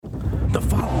The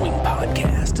following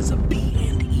podcast is a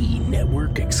B&E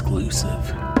Network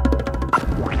exclusive.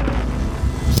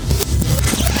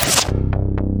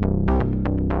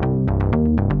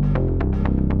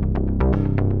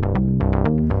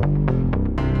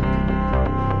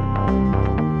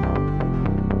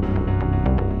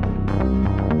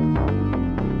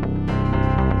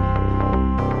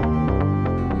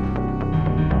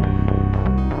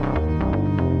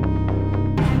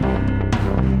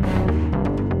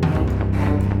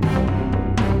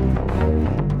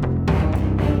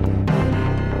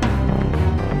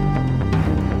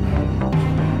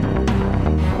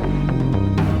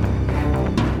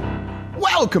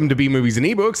 Welcome to B Movies and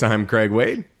Ebooks. I'm Craig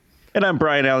Wade. And I'm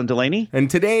Brian Allen Delaney. And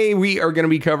today we are going to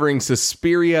be covering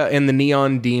Suspiria and the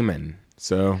Neon Demon.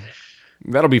 So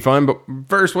that'll be fun. But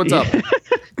first, what's up?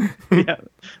 Yeah,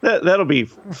 that'll be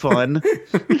fun.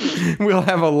 We'll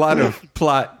have a lot of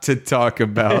plot to talk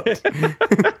about.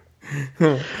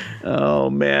 Oh,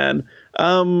 man.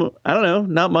 I don't know.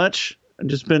 Not much. I've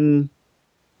just been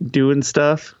doing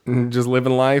stuff. Just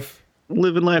living life.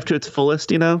 Living life to its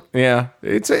fullest, you know? Yeah,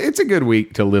 it's a good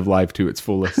week to live life to its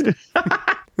fullest.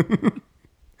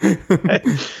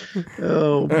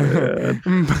 Oh,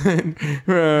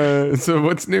 man. So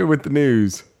what's new with the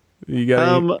news? You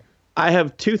got I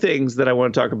have two things that I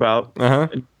want to talk about.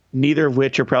 Neither of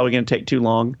which are probably going to take too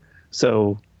long.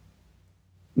 So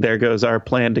there goes our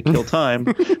plan to kill time.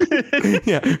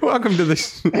 Yeah, welcome to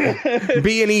the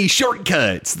B&E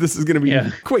Shortcuts. This is going to be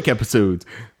quick episodes.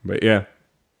 But yeah.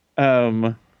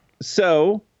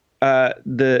 So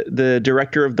the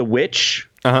director of The Witch,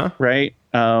 right?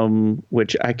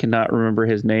 Which I cannot remember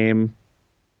his name.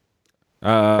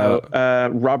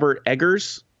 Robert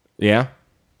Eggers. Yeah.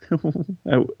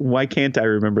 Why can't I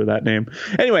remember that name?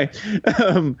 Anyway,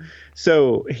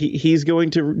 so he's going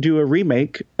to do a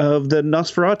remake of the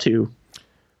Nosferatu.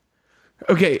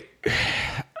 Okay.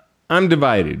 I'm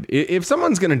divided. If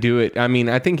someone's going to do it, I mean,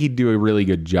 I think he'd do a really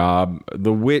good job.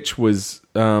 The Witch was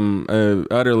a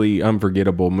utterly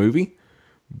unforgettable movie.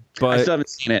 But I still haven't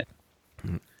seen it.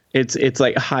 It's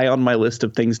like high on my list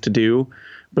of things to do.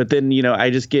 But then, you know, I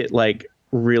just get like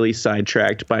really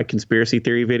sidetracked by conspiracy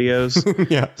theory videos.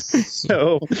 Yeah.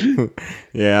 So.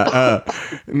 Yeah.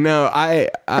 No, I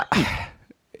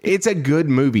it's a good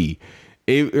movie.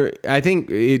 I think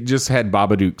it just had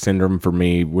Babadook syndrome for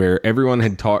me, where everyone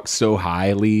had talked so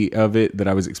highly of it that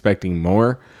I was expecting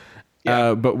more.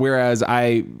 Yeah. But whereas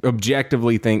I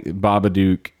objectively think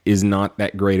Babadook is not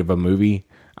that great of a movie,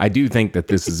 I do think that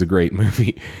this is a great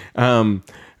movie.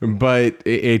 But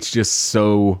it's just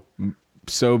so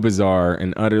bizarre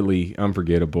and utterly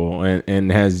unforgettable,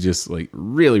 and has just like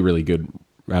really, really good,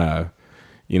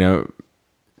 you know.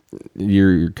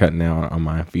 You're cutting out on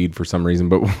my feed for some reason,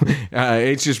 but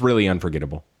it's just really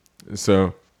unforgettable.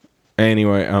 So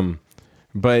anyway,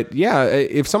 but yeah,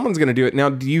 if someone's going to do it now,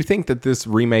 do you think that this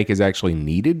remake is actually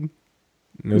needed?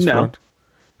 No.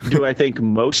 Do I think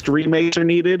most remakes are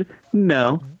needed?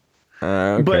 No.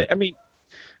 Okay. But I mean,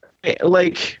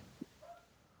 like,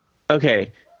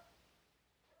 okay.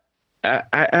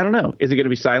 I don't know. Is it going to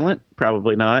be silent?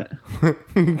 Probably not.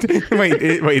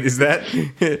 wait, is that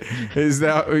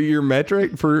your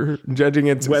metric for judging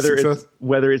its success?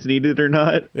 Whether it's needed or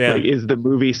not? Yeah. Like, is the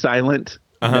movie silent?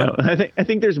 No, I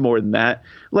think there's more than that.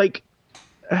 Like,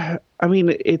 I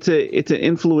mean, it's an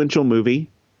influential movie,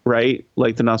 right?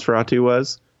 Like the Nosferatu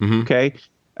was. Mm-hmm. Okay,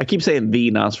 I keep saying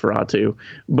the Nosferatu,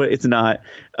 but it's not.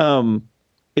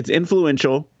 It's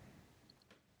influential,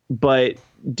 but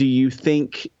do you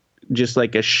think just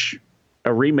like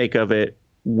a remake of it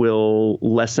will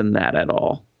lessen that at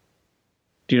all?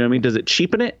 Do you know what I mean? Does it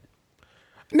cheapen it?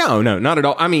 No, not at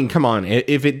all. I mean, come on.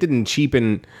 If it didn't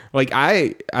cheapen, like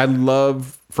I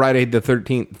love Friday the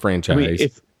 13th franchise. I mean,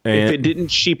 if it didn't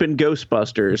cheapen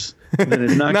Ghostbusters, then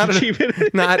it's not going to cheapen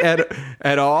it. Not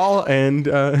at all. And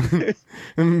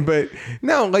but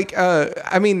no, like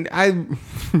I mean, I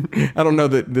don't know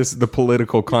that this is the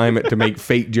political climate to make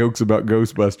fake jokes about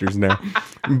Ghostbusters now.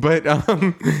 But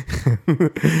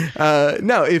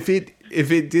no, if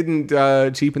it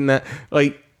didn't cheapen that,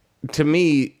 like, to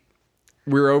me,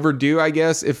 we're overdue, I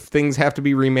guess. If things have to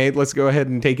be remade, let's go ahead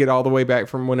and take it all the way back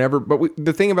from whenever. But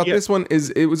the thing about this one is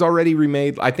it was already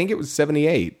remade. I think it was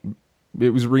 1978.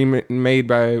 It was remade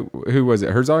by, who was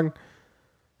it? Herzog?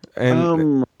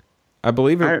 And I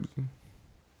believe it.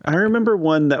 I remember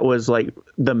one that was like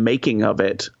the making of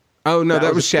it. Oh, no,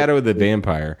 that was Shadow of the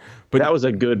Vampire. But that was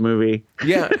a good movie.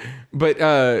 Yeah, but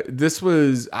this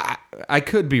was, I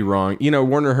could be wrong. You know,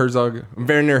 Werner Herzog.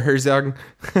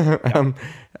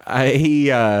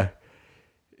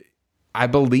 I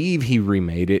believe he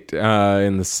remade it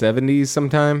in the 70s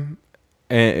sometime.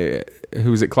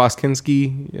 who was it? Klaus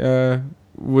Kinski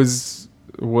was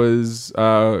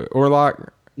Orlok.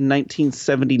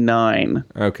 1979.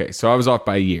 Okay, so I was off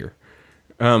by a year.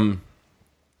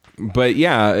 But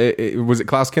yeah, was it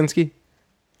Klaus Kinski?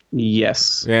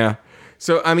 Yes. Yeah.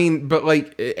 So I mean, but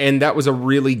like, and that was a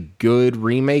really good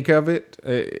remake of it.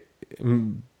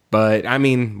 But I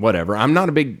mean, whatever. I'm not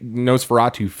a big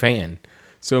Nosferatu fan,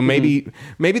 so maybe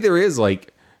there is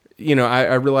like,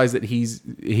 I realize that he's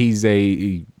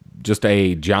just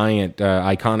a giant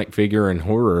iconic figure in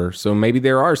horror. So maybe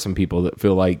there are some people that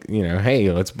feel like,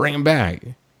 hey, let's bring him back.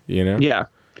 Yeah.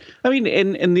 I mean,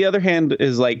 and the other hand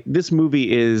is like this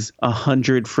movie is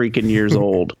 100 freaking years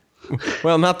old.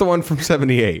 Well, not the one from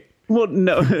 78. Well,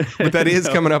 no, but that is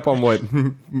coming up on what,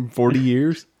 40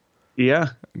 years? Yeah.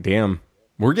 Damn.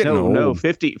 We're getting old. No,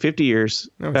 50 years.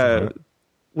 No,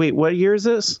 wait, what year is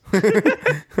this?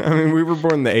 I mean, we were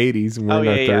born in the 80s and we're in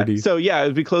our 30s. Yeah. So yeah,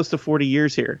 it'd be close to 40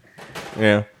 years here.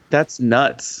 Yeah. That's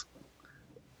nuts.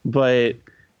 But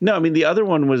no, I mean, the other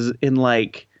one was in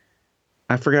like,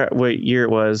 I forgot what year it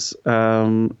was.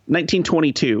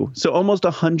 1922. So almost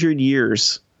 100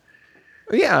 years.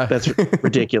 Yeah. That's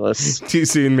ridiculous. Too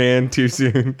soon, man. Too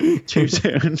soon. Too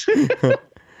soon.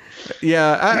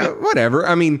 Yeah. Whatever.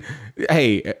 I mean,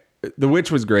 hey, The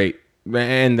Witch was great.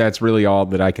 And that's really all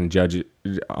that I can judge it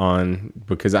on,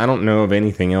 because I don't know of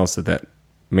anything else that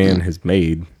man has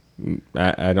made.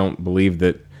 I don't believe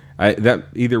that that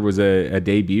either was a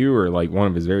debut or like one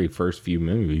of his very first few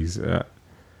movies.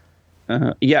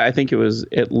 Yeah, I think it was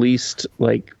at least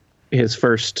like his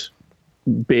first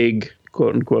big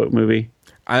quote unquote movie.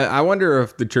 I wonder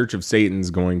if the Church of Satan's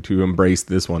going to embrace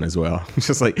this one as well. It's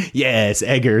just like, yes,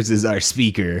 Eggers is our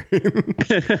speaker.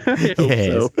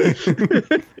 Yes. So.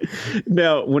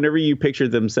 Now, whenever you picture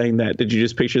them saying that, did you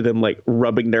just picture them like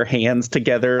rubbing their hands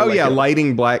together? Oh, like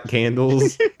lighting black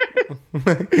candles.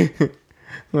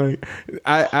 Like,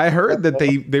 I heard that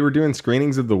they were doing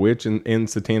screenings of The Witch in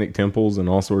satanic temples and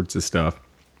all sorts of stuff.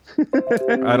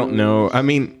 I don't know. I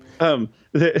mean,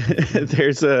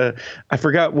 there's I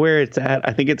forgot where it's at.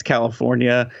 I think it's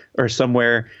California or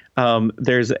somewhere.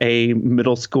 There's a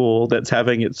middle school that's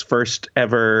having its first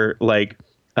ever like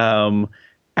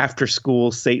after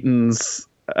school Satan's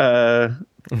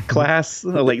class,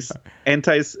 like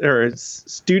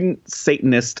student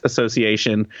Satanist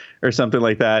association or something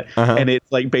like that. And it's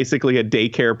like basically a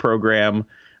daycare program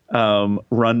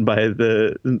run by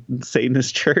the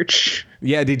Satanist church.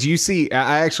 Yeah, did you see?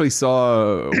 I actually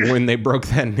saw when they broke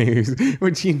that news,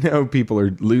 which people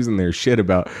are losing their shit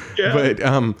about. Yeah.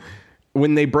 But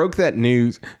when they broke that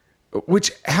news,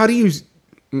 which how do you?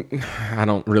 I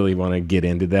don't really want to get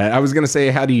into that. I was going to say,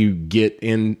 how do you get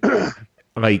in?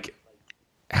 Like,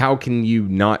 how can you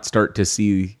not start to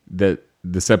see that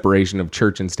the separation of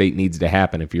church and state needs to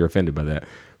happen if you're offended by that?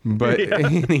 But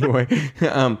anyway.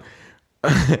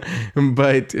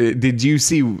 But did you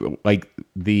see like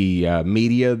the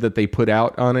media that they put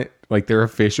out on it, like their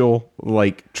official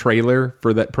like trailer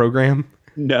for that program?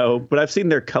 No, but I've seen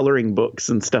their coloring books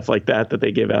and stuff like that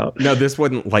they give out. No, this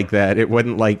wasn't like that. It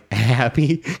wasn't like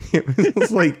happy. It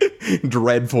was like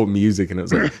dreadful music, and it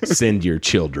was like, send your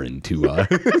children to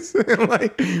us. I'm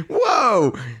like,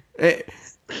 whoa.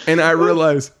 And I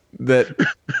realized that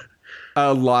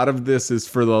a lot of this is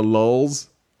for the lulz,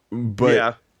 but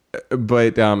yeah.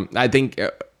 But I think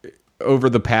over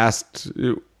the past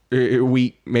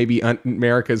week, maybe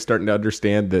America is starting to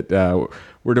understand that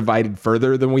we're divided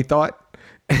further than we thought.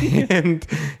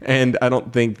 and I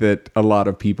don't think that a lot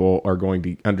of people are going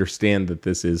to understand that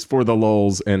this is for the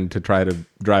lulz and to try to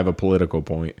drive a political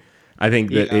point. I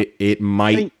think that it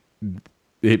might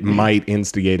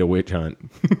instigate a witch hunt.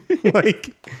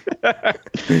 Like,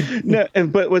 no,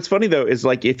 but what's funny though is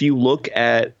like if you look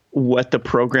at what the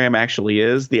program actually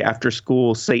is, the after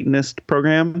school Satanist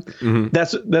program,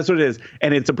 that's what it is,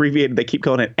 and it's abbreviated. They keep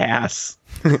calling it ASS.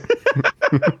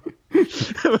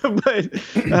 But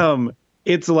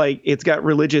it's like it's got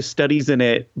religious studies in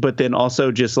it, but then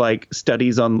also just like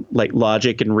studies on like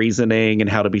logic and reasoning and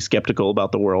how to be skeptical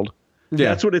about the world. Yeah,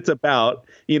 that's what it's about,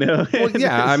 Well,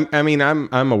 yeah,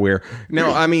 I'm aware.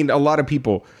 No, I mean, a lot of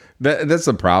people. That's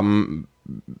the problem.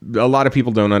 A lot of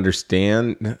people don't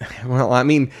understand. Well, I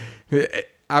mean,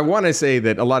 I want to say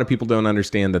that a lot of people don't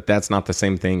understand that that's not the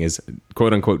same thing as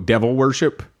quote unquote devil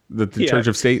worship that the Church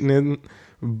of Satan is.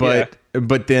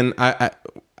 But then I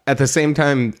at the same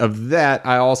time of that,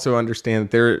 I also understand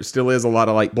that there still is a lot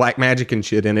of like black magic and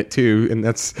shit in it too, and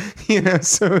that's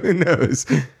so who knows?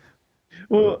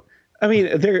 Well, I mean,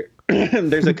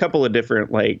 there's a couple of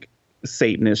different like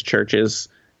Satanist churches,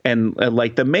 and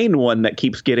like the main one that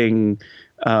keeps getting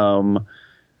all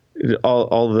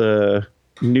the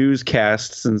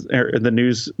newscasts and the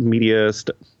news media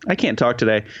I can't talk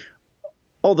today.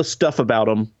 All the stuff about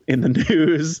them in the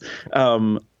news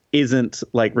isn't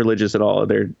like religious at all.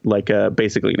 They're like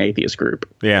basically an atheist group.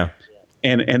 Yeah.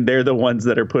 And they're the ones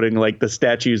that are putting like the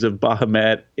statues of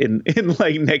Bahamut in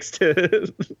like next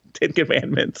to Ten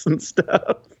Commandments and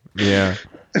stuff. Yeah.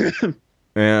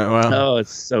 Yeah. Well. Oh,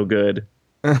 it's so good.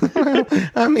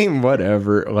 I mean,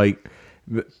 whatever. Like,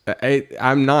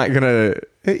 I'm not gonna,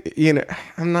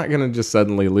 I'm not gonna just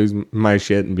suddenly lose my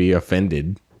shit and be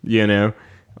offended.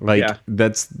 Like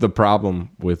that's the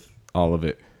problem with all of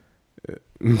it.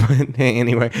 But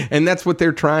anyway, and that's what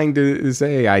they're trying to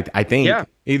say. I think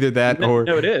either that or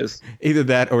no, it is either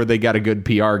that or they got a good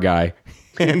PR guy,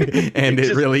 and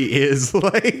it really is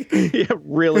like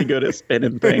really good at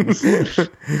spinning things.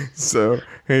 So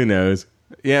who knows?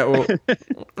 Yeah, well,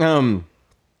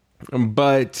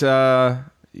 but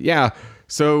yeah.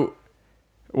 So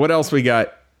what else we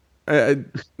got? Right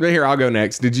here, I'll go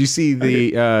next. Did you see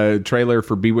the trailer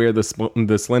for Beware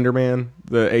the Slender Man,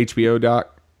 the HBO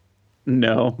doc?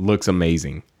 No. Looks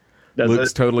amazing.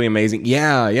 Looks totally amazing.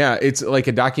 Yeah. It's like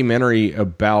a documentary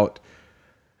about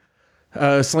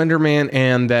Slender Man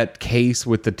and that case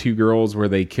with the two girls where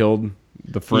they killed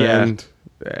the friend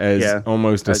as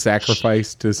almost a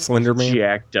sacrifice to Slender Man.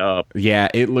 Jacked up. Yeah,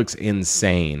 it looks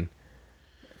insane.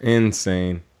 But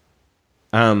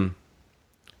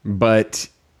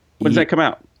when does that come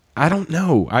out? I don't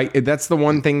know. That's the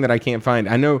one thing that I can't find.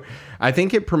 I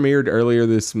think it premiered earlier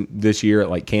this year at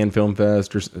like Cannes Film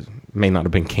Fest, or it may not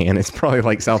have been Cannes. It's probably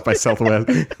like South by Southwest.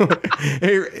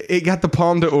 It got the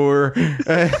Palme d'Or.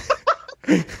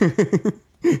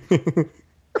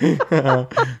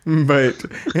 But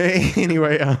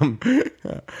anyway,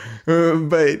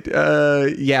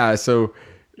 yeah. So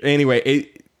anyway,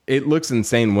 it looks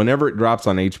insane. Whenever it drops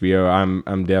on HBO,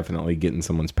 I'm definitely getting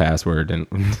someone's password and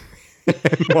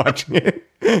watching it.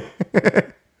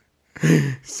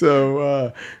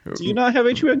 So do you not have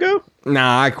HBO Go?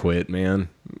 Nah, I quit, man.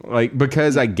 Like,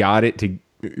 because I got it to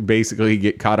basically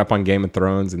get caught up on Game of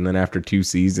Thrones, and then after 2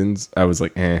 seasons I was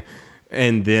like,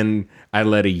 and then I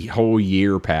let a whole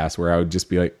year pass where I would just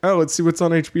be like, oh, let's see what's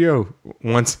on HBO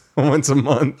once a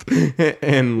month.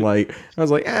 And like I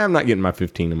was like, I'm not getting my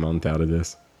 $15 a month out of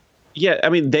this. Yeah, I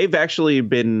mean, they've actually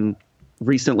been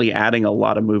recently adding a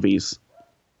lot of movies.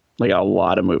 Like a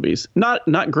lot of movies. Not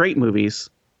great movies,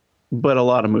 but a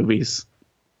lot of movies.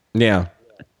 Yeah.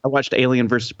 I watched Alien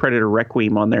vs. Predator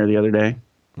Requiem on there the other day.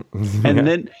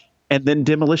 And then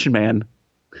Demolition Man.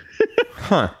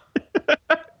 Huh.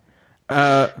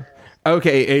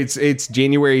 Okay, it's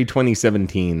January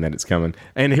 2017 that it's coming.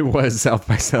 And it was South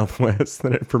by Southwest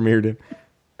that it premiered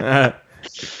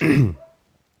in.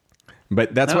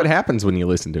 But that's what happens when you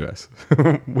listen to us.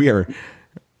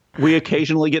 We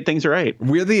occasionally get things right.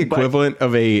 We're the equivalent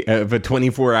of a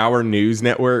 24-hour news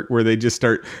network where they just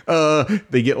start,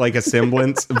 they get like a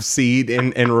semblance of seed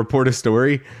and report a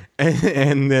story.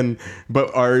 And then,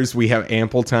 but ours, we have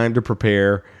ample time to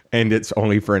prepare, and it's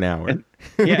only for an hour.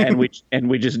 And we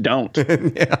just don't.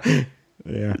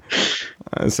 Yeah.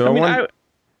 So I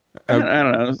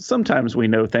don't know. Sometimes we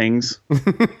know things.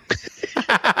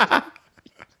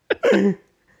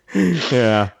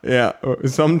 Yeah.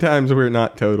 Sometimes we're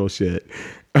not total shit.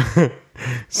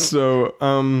 So,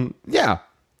 yeah.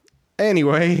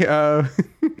 Anyway,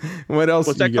 what else?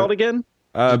 What's that called again?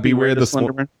 Beware the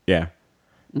Slender Man. Yeah.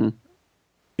 Mm.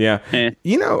 Yeah.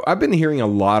 I've been hearing a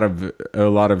lot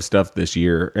of stuff this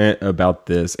year about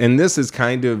this, and this is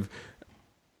kind of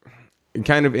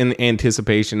in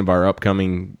anticipation of our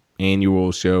upcoming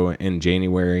annual show in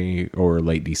January or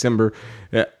late December.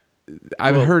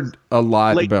 I've heard a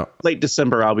lot about late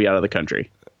December. I'll be out of the country.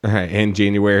 In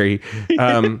January,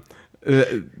 that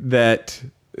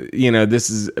this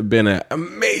has been an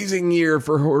amazing year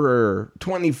for horror.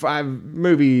 25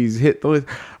 movies hit the list.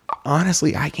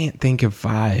 Honestly, I can't think of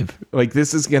 5. Like,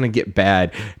 this is gonna get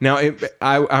bad. Now,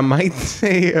 I might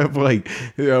say of like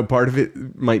part of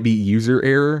it might be user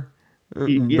error.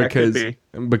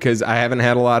 Because I haven't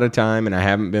had a lot of time and I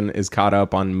haven't been as caught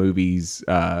up on movies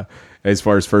as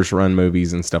far as first run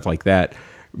movies and stuff like that.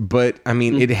 But I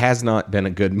mean, it has not been a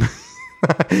good,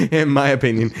 in my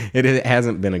opinion, it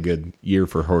hasn't been a good year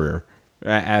for horror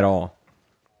at all.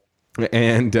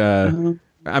 And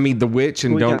I mean, The Witch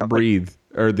and Don't Breathe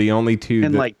are the only two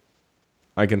that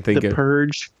I can think of. The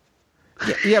Purge.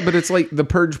 Yeah, but it's like The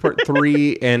Purge Part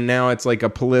 3, and now it's like a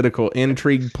political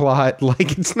intrigue plot.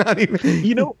 Like, it's not even...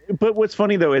 but what's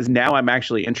funny, though, is now I'm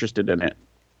actually interested in it.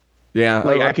 Yeah.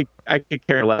 Like, I could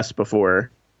care less before.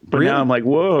 But really? Now I'm like,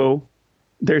 whoa,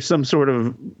 there's some sort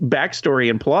of backstory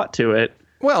and plot to it.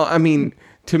 Well, I mean,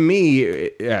 to me,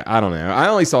 I don't know. I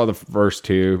only saw the first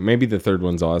two. Maybe the third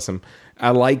one's awesome. I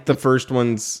like the first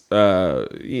one's, all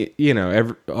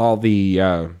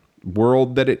the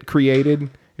world that it created.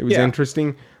 It was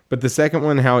interesting. But the second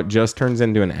one, how it just turns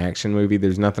into an action movie.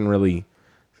 There's nothing really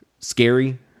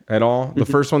scary at all. The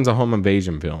first one's a home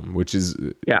invasion film, which is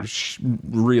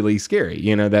really scary.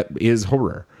 That is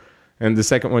horror. And the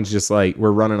second one's just like,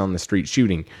 we're running on the street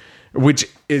shooting, which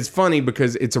is funny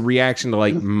because it's a reaction to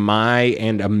like my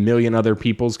and a million other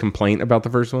people's complaint about the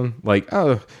first one. Like,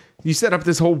 oh, you set up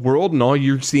this whole world and all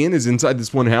you're seeing is inside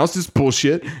this one house. This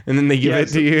bullshit. And then they give it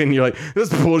to you and you're like, this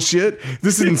bullshit.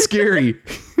 This isn't scary.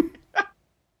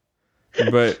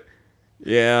 But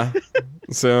yeah.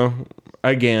 So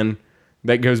again,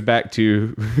 that goes back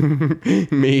to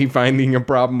me finding a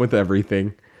problem with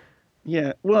everything.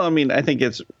 Yeah. Well, I mean, I think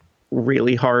it's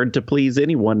really hard to please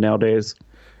anyone nowadays.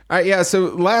 So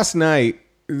last night,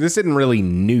 this isn't really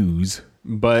news,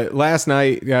 but last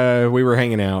night we were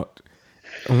hanging out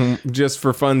just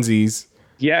for funsies.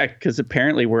 Yeah, because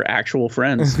apparently we're actual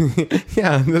friends.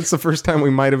 Yeah, that's the first time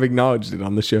we might have acknowledged it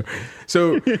on the show.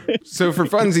 So for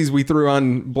funsies, we threw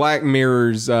on Black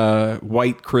Mirror's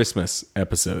White Christmas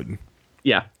episode.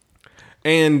 Yeah.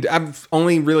 And I've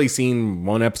only really seen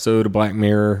one episode of Black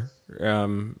Mirror,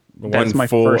 That's my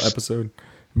full first episode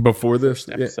before this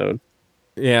episode.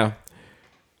 Yeah.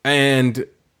 And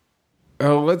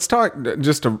let's talk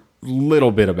just a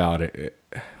little bit about it.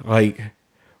 Like,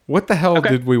 what the hell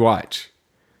did we watch?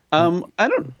 I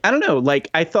don't know. Like,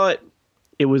 I thought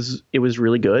it was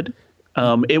really good.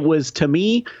 It was, to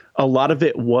me, a lot of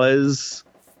it was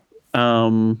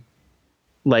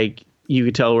like you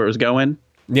could tell where it was going.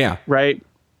 Yeah. Right.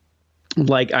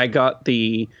 Like, I got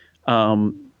the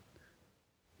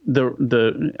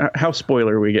how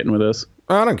spoiler are we getting with this?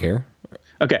 I don't care.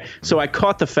 Okay. So I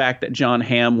caught the fact that John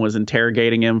Hamm was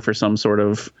interrogating him for some sort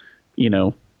of,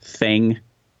 thing,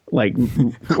 like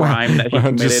crime that he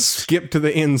committed. Just skip to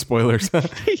the end spoilers.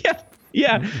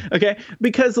 Yeah. Okay.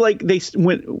 Because like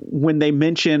when they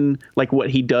mention like what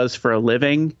he does for a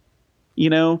living,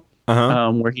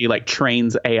 where he like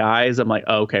trains AIs, I'm like,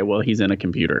 oh, okay, well, he's in a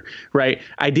computer, right?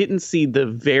 I didn't see the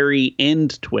very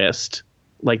end twist,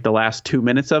 like the last 2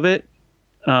 minutes of it,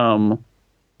 and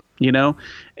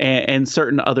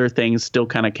certain other things still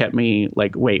kind of kept me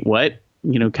like, wait, what?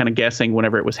 Kind of guessing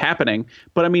whenever it was happening.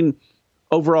 But I mean,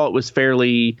 overall, it was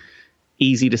fairly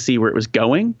easy to see where it was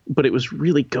going, but it was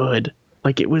really good.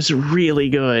 Like, it was really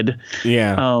good.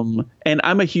 Yeah. And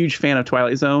I'm a huge fan of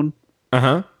Twilight Zone.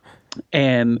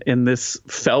 And this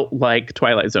felt like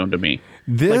Twilight Zone to me.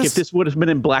 Like, if this would have been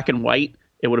in black and white,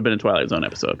 it would have been a Twilight Zone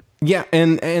episode. Yeah,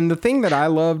 and the thing that I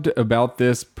loved about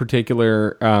this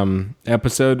particular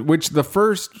episode, which the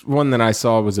first one that I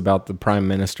saw was about the Prime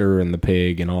Minister and the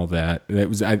pig and all that. It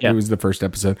was the first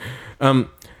episode.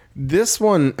 This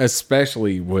one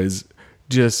especially was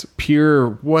just pure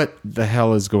what the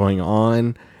hell is going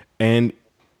on, and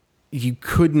you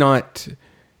could not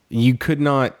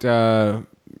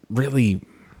really.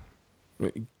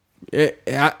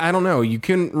 I don't know. You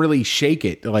couldn't really shake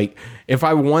it. Like, if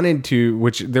I wanted to,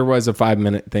 which there was a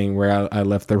 5-minute thing where I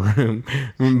left the room,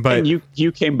 but and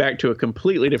you came back to a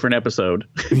completely different episode.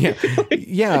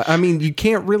 Yeah. I mean, you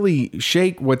can't really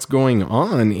shake what's going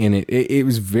on in it. It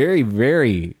was very,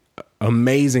 very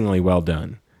amazingly well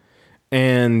done.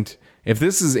 And if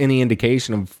this is any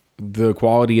indication of the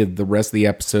quality of the rest of the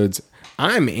episodes,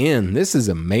 I'm in. This is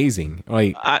amazing.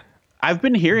 Like, I've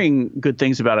been hearing good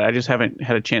things about it. I just haven't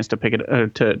had a chance to pick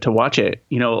it to watch it.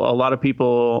 A lot of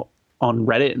people on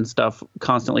Reddit and stuff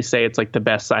constantly say it's like the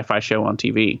best sci-fi show on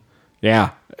TV.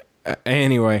 Yeah.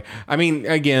 Anyway, I mean,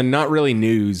 again, not really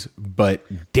news, but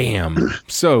damn,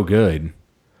 so good.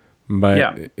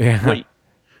 But yeah. Wait,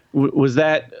 was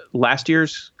that last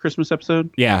year's Christmas episode?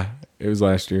 Yeah, it was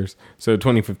last year's. So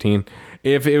 2015.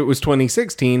 If it was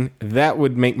 2016, that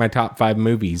would make my top 5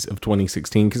 movies of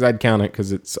 2016 because I'd count it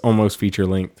because it's almost feature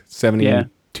length,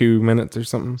 72 minutes or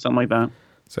something. Something like that.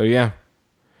 So yeah.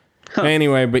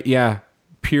 Anyway, but yeah,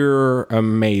 pure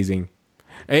amazing.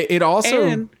 It also...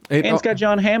 And it's got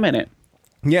John Hamm in it.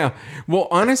 Yeah. Well,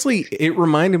 honestly, it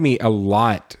reminded me a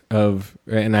lot of,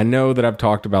 and I know that I've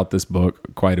talked about this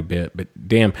book quite a bit, but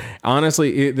damn,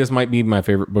 honestly, this might be my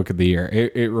favorite book of the year.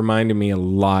 It reminded me a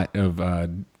lot of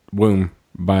Womb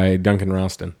by Duncan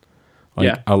Ralston.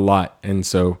 A lot. And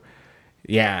so,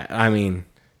 yeah, I mean,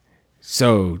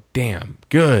 so damn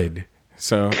good.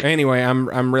 So anyway,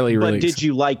 I'm really, really... But did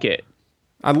you like it?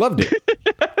 I loved it.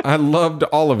 I loved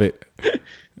all of it.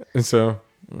 So,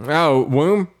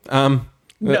 Womb,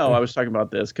 No, I was talking about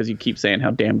this because you keep saying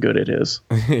how damn good it is.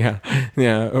 Yeah.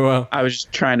 Well, I was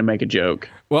just trying to make a joke.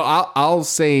 Well, I'll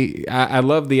say I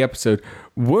love the episode.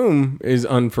 Womb is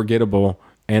unforgettable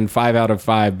and 5 out of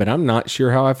 5, but I'm not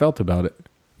sure how I felt about it.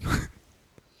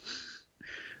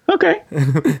 Okay.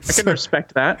 I can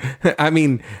respect that. I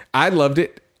mean, I loved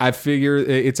it. I figure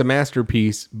it's a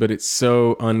masterpiece, but it's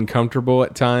so uncomfortable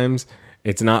at times.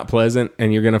 It's not pleasant,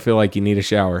 and you're going to feel like you need a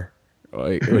shower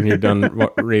when you're done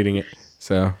reading it.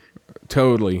 So,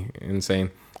 totally insane.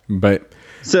 But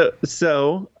so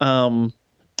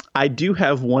I do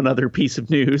have one other piece of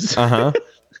news. Uh-huh.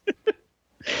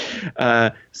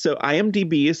 So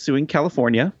IMDb is suing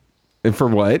California. And for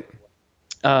what?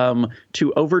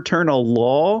 To overturn a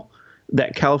law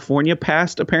that California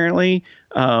passed, apparently,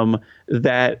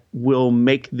 that will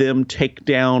make them take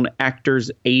down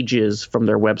actors' ages from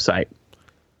their website.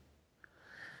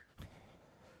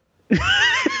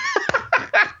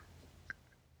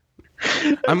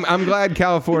 I'm glad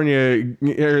California,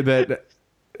 or that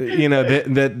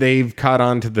that they've caught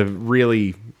on to the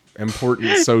really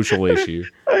important social issue.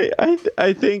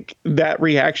 I think that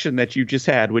reaction that you just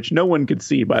had, which no one could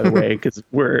see, by the way, because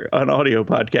we're an audio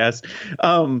podcast,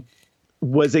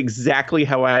 was exactly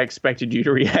how I expected you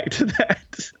to react to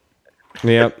that.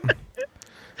 Yep.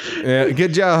 Yeah.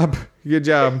 Good job. Good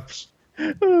job.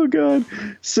 Oh God.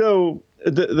 So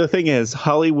the thing is,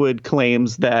 Hollywood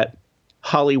claims that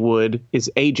Hollywood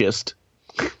is ageist,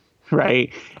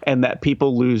 right? And that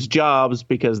people lose jobs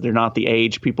because they're not the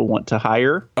age people want to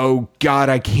hire. Oh God,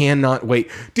 I cannot wait.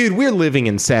 Dude, we're living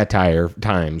in satire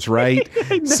times, right?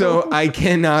 So I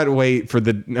cannot wait for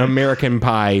the American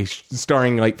Pie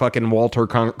starring like fucking Walter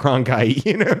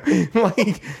Cronkite,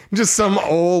 like just some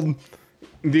old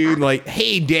dude like,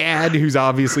 hey dad, who's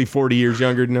obviously 40 years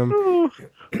younger than him.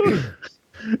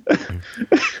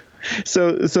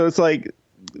 So it's like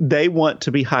they want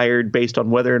to be hired based on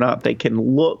whether or not they can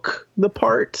look the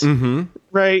part,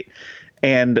 right?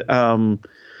 And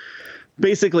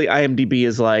basically IMDb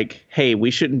is like, hey, we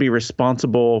shouldn't be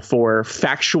responsible for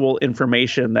factual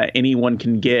information that anyone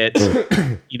can get,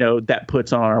 that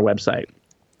puts on our website.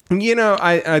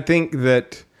 I think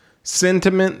that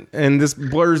sentiment, and this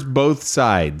blurs both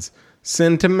sides,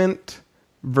 sentiment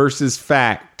versus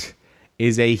fact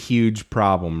is a huge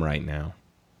problem right now.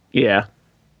 Yeah.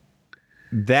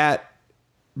 That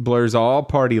blurs all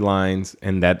party lines,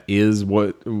 and that is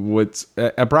what's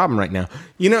a problem right now.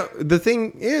 The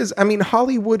thing is, I mean,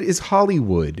 Hollywood is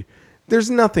Hollywood. There's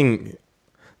nothing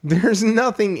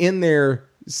in there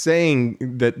saying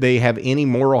that they have any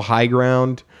moral high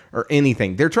ground or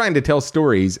anything. They're trying to tell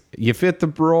stories. You fit the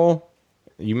role,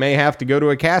 you may have to go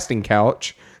to a casting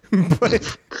couch,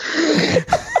 but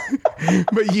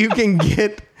but you can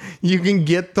get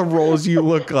the roles you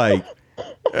look like.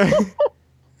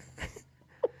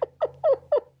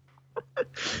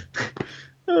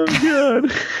 Oh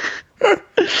God.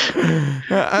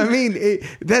 I mean,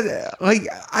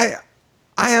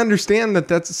 I understand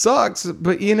that sucks,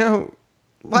 but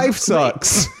life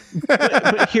sucks.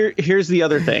 but here's the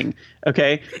other thing,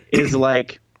 okay? Is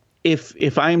like if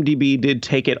IMDb did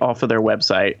take it off of their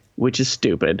website, which is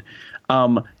stupid,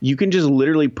 you can just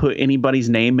literally put anybody's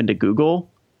name into Google,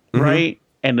 right?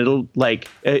 And it'll, like,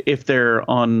 if they're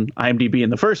on IMDb in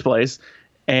the first place,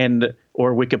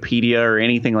 or Wikipedia or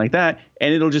anything like that,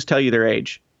 and it'll just tell you their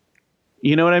age.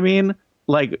 You know what I mean?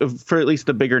 Like, for at least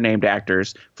the bigger named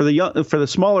actors. For the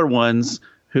smaller ones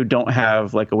who don't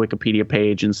have like a Wikipedia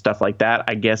page and stuff like that,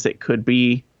 I guess it could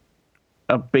be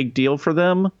a big deal for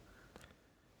them.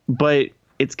 But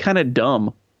it's kind of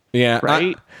dumb. Yeah.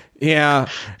 Right? Yeah.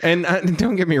 And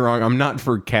don't get me wrong, I'm not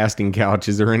for casting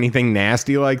couches or anything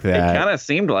nasty like that. It kind of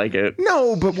seemed like it.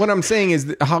 No, but what I'm saying is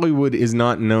that Hollywood is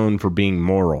not known for being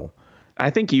moral. I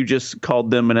think you just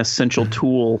called them an essential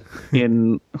tool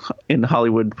in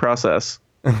Hollywood process.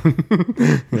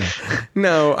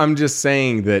 No, I'm just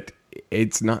saying that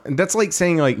it's not. That's like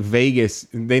saying like Vegas,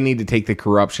 they need to take the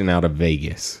corruption out of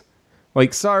Vegas.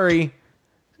 Like, sorry,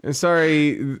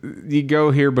 you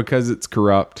go here because it's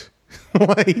corrupt.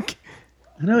 Like,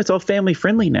 I know it's all family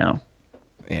friendly now.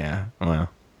 Yeah, well,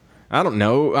 I don't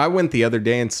know. I went the other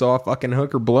day and saw a fucking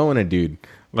hooker blowing a dude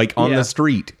like on the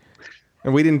street.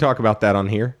 And we didn't talk about that on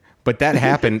here, but that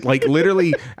happened. Like,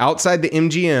 literally outside the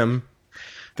MGM,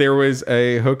 there was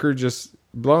a hooker just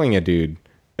blowing a dude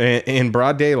in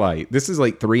broad daylight. This is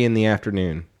like 3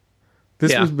 p.m.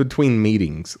 This was between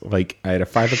meetings. Like, I had a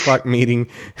 5 o'clock meeting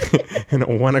and a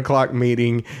 1 o'clock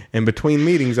meeting. And between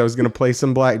meetings, I was going to play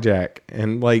some blackjack.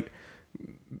 And like,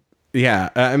 yeah,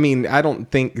 I mean, I don't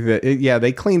think that,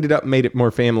 they cleaned it up, made it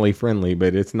more family friendly,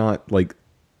 but it's not like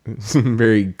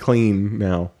very clean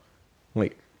now.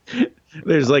 Like,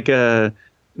 There's like a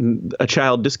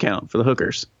child discount for the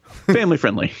hookers. Family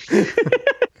friendly.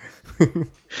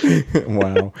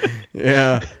 wow.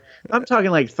 Yeah. I'm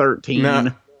talking like 13.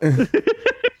 No.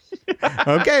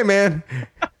 Okay, man.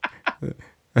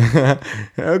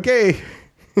 Okay.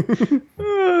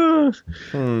 Oh,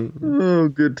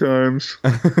 good times.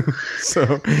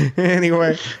 So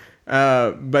anyway,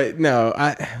 but no,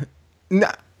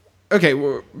 okay,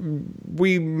 well,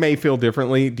 we may feel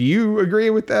differently. Do you agree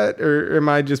with that, or am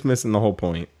I just missing the whole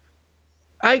point?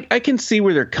 I can see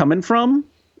where they're coming from.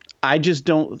 I just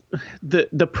don't.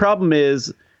 The problem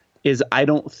is I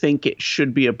don't think it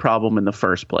should be a problem in the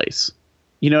first place.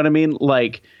 You know what I mean?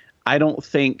 Like, I don't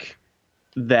think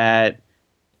that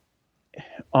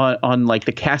on like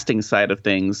the casting side of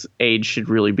things, age should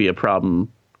really be a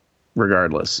problem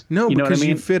regardless. No, you know because what I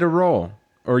mean? you fit a role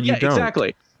or you don't.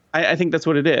 Exactly. I think that's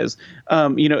what it is.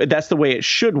 That's the way it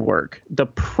should work. The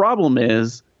problem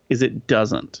is it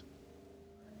doesn't.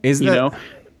 Is that, you know?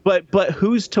 But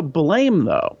who's to blame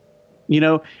though?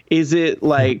 Is it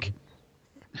like,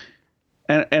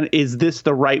 and is this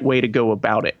the right way to go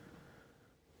about it?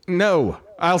 No,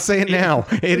 I'll say it now.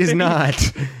 It is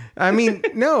not. I mean,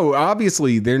 no,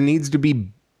 obviously there needs to be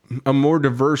a more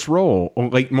diverse role,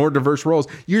 like more diverse roles.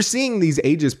 You're seeing these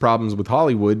ageist problems with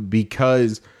Hollywood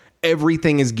because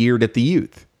everything is geared at the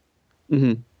youth.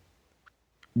 Mm-hmm.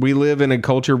 We live in a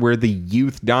culture where the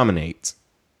youth dominates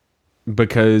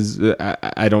because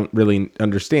I don't really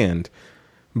understand.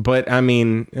 But I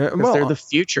mean, well, they're the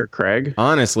future, Craig.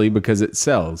 Honestly, because it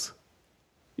sells.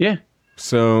 Yeah.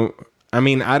 So, I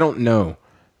mean, I don't know,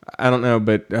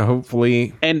 but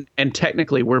hopefully. And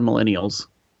technically, we're millennials.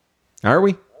 Are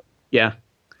we? Yeah.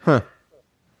 Huh.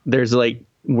 There's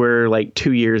we're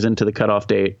 2 years into the cutoff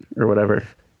date or whatever.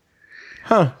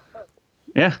 Huh.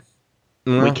 Yeah.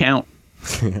 Well, we count.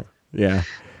 Yeah.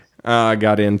 I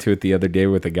got into it the other day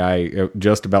with a guy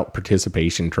just about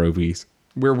participation trophies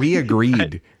where we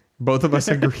agreed. Both of us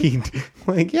agreed.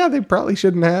 Like, yeah, they probably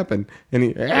shouldn't happen. And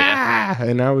he,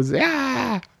 and I was,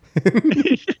 yeah,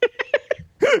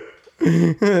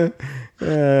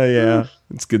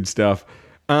 it's good stuff.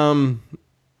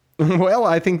 Well,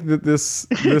 I think that this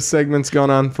segment's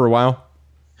gone on for a while.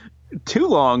 Too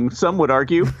long, some would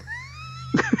argue.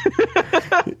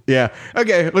 Yeah.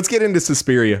 Okay, let's get into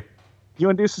Suspiria. You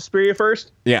want to do Suspiria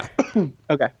first? Yeah. Okay.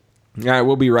 All right,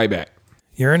 we'll be right back.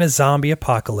 You're in a zombie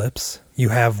apocalypse. You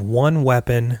have one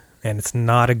weapon, and it's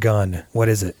not a gun. What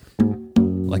is it?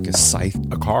 Like a scythe,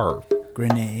 a car.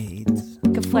 Grenades.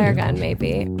 Like a flare gun,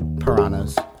 maybe.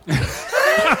 Piranhas.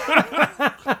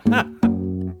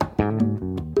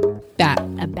 Bat.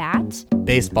 A bat?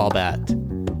 Baseball bat.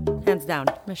 Hands down.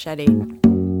 Machete.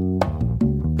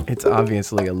 It's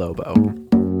obviously a Lobo.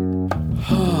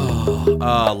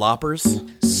 Loppers.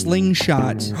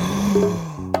 Slingshot.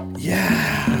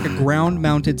 Yeah. Like a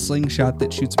ground-mounted slingshot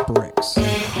that shoots bricks.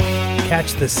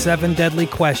 Catch the 7 deadly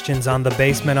questions on The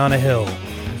Basement on a Hill.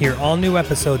 Hear all new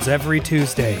episodes every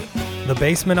Tuesday. The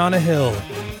Basement on a Hill.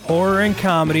 Horror and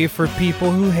comedy for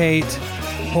people who hate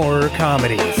horror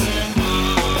comedies.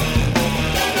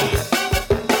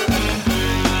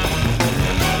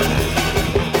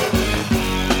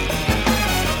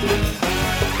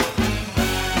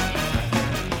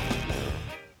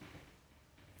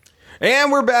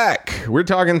 And we're back. We're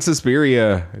talking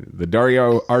Suspiria, the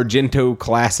Dario Argento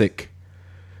classic.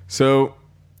 So,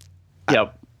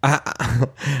 Yep.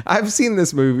 I've seen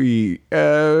this movie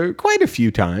quite a few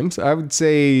times. I would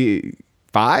say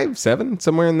 5, 7,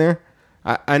 somewhere in there.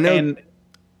 I know.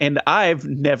 And I've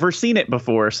never seen it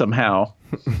before somehow.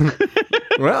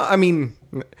 Well, I mean,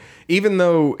 even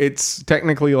though it's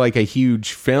technically like a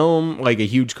huge film, like a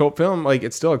huge cult film, like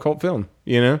it's still a cult film,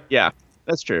 you know? Yeah,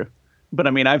 that's true. But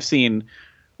I mean, I've seen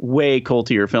way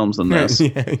cultier films than this.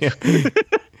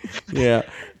 Yeah.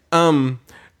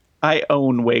 I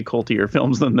own way cultier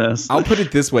films than this. I'll put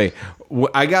it this way.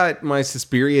 I got my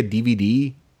Suspiria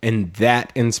DVD, and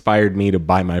that inspired me to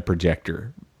buy my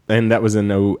projector. And that was in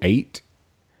 2008.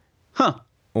 Huh.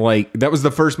 Like, that was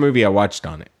the first movie I watched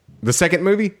on it. The second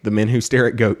movie, The Men Who Stare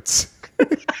at Goats.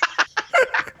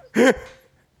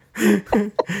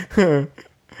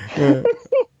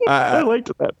 I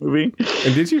liked that movie.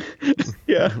 And did you?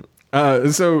 Yeah.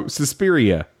 So,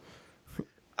 Suspiria.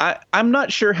 I'm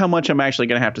not sure how much I'm actually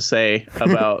going to have to say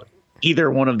about either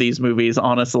one of these movies,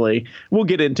 honestly. We'll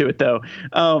get into it, though.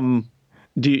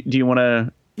 Do you want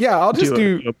to... Yeah, I'll just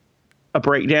do a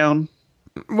breakdown.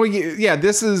 Well, yeah,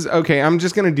 this is... Okay, I'm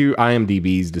just going to do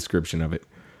IMDb's description of it.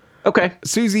 Okay.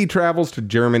 Susie travels to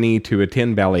Germany to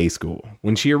attend ballet school.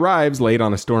 When she arrives late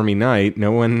on a stormy night,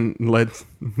 no one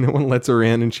lets her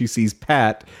in, and she sees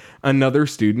Pat, another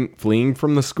student, fleeing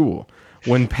from the school.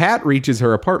 When Pat reaches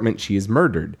her apartment, she is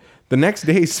murdered. The next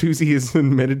day, Susie is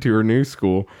admitted to her new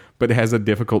school, but has a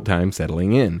difficult time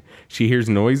settling in. She hears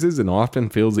noises and often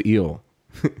feels ill.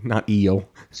 Not eel.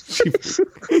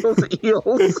 Those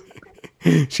eels.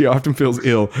 She often feels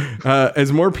ill.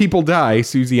 As more people die,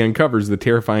 Susie uncovers the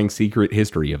terrifying secret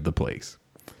history of the place.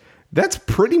 That's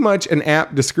pretty much an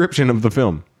apt description of the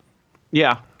film.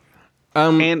 Yeah.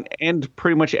 And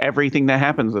pretty much everything that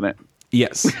happens in it.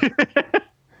 Yes.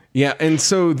 Yeah, and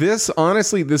so this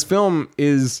film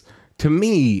is, to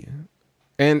me,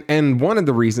 and one of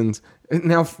the reasons,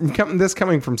 now this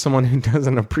coming from someone who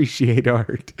doesn't appreciate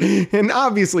art, and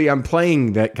obviously I'm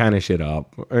playing that kind of shit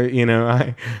up, but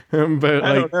I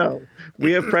don't know.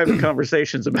 We have private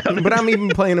conversations about it. But I'm even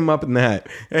playing them up in that.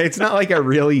 It's not like I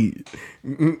really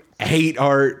hate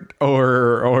art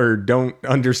or don't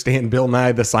understand Bill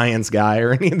Nye the Science Guy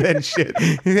or any of that shit.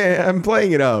 Yeah, I'm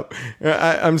playing it up.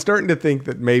 I'm starting to think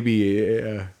that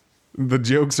maybe the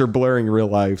jokes are blurring real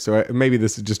life. So maybe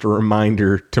this is just a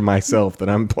reminder to myself that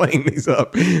I'm playing these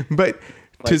up. But like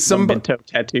to some memento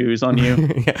tattoos on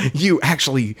you. Yeah, you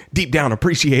actually deep down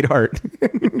appreciate art.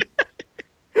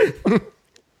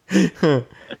 But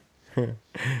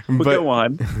go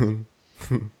on.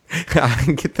 I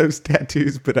can get those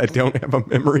tattoos, but I don't have a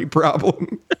memory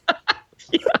problem.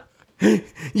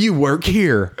 You work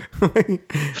here.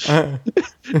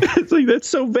 It's like, that's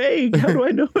so vague. How do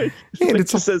I know it? And It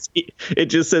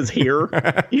just says here.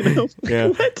 You know? Yeah.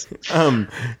 What?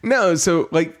 No, so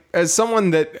like as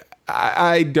someone that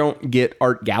I don't get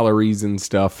art galleries and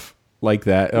stuff like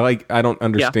that. Like I don't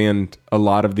understand a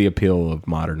lot of the appeal of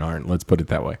modern art. Let's put it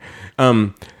that way.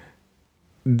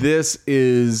 This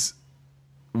is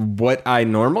what I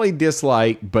normally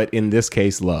dislike, but in this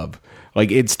case, love.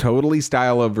 Like it's totally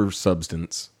style over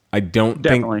substance. I don't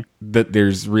think that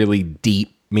there's really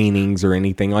deep meanings or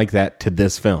anything like that to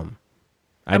this film.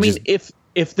 I mean, if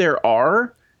there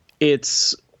are,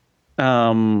 it's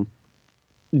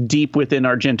deep within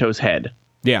Argento's head.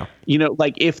 Yeah. You know,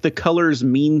 like if the colors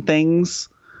mean things,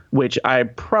 which I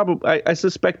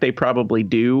suspect they probably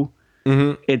do.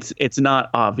 Mm-hmm. It's not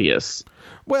obvious.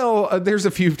 Well, there's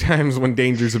a few times when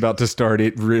danger's about to start,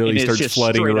 it really starts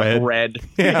flooding red.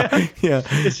 Yeah.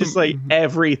 It's just like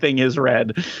everything is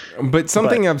red. But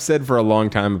something I've said for a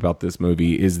long time about this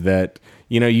movie is that,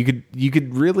 you know, you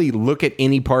could really look at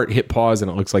any part, hit pause, and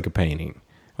it looks like a painting.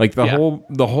 Like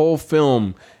the whole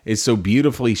film is so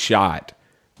beautifully shot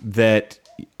that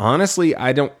honestly,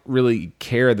 I don't really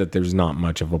care that there's not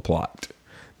much of a plot.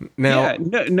 Now,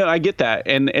 no, I get that.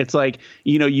 And it's like,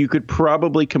 you know, you could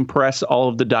probably compress all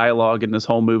of the dialogue in this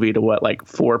whole movie to what, like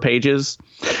 4 pages?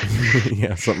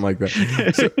 Yeah, something like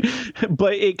that.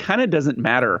 But it kind of doesn't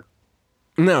matter.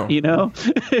 No. You know?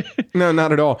 No,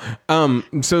 not at all.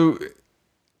 So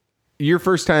your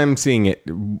first time seeing it.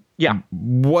 Yeah.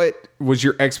 What was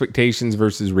your expectations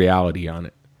versus reality on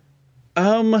it?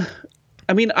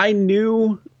 I mean, I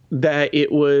knew that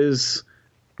it was,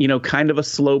 you know, kind of a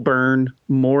slow burn,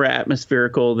 more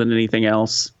atmospherical than anything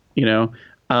else, you know.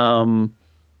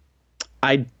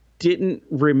 I didn't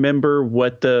remember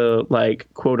what the, like,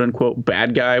 quote unquote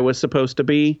bad guy was supposed to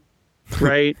be,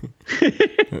 right?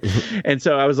 And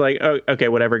so I was like, oh, okay,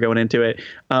 whatever, going into it.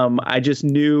 I just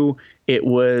knew it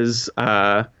was,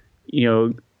 you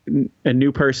know, a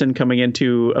new person coming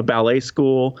into a ballet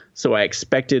school. So I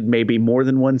expected maybe more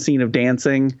than one scene of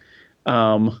dancing.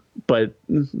 But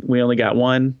we only got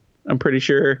one, I'm pretty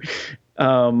sure.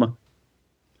 I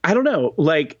don't know.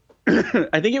 Like,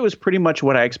 I think it was pretty much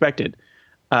what I expected.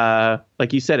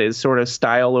 Like you said, it's sort of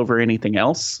style over anything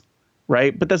else.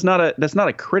 Right. But that's not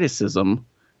a criticism.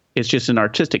 It's just an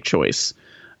artistic choice.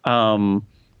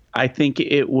 I think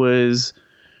it was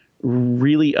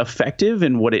really effective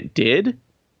in what it did.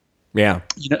 Yeah.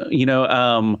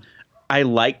 I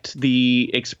liked the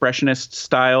expressionist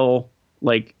style,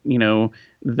 like, you know,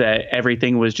 that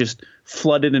everything was just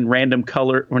flooded in random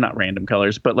color, or not random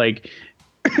colors, but like,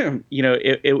 you know,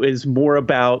 it was more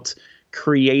about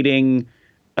creating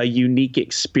a unique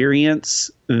experience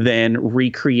than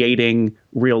recreating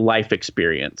real life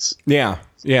experience. Yeah.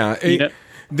 Yeah.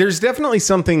 There's definitely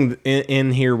something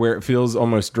in here where it feels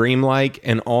almost dreamlike,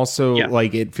 and also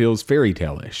like it feels fairy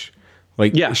tale-ish.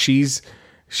 Like she's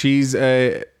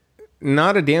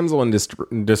not a damsel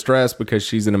in distress because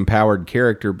she's an empowered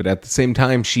character, but at the same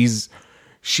time,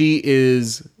 she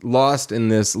is lost in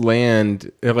this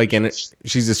land. Like, and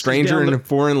she's a stranger in a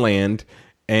foreign land,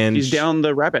 And she's down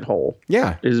the rabbit hole.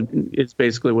 Yeah. Is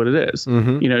basically what it is.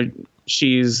 You know,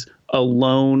 she's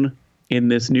alone in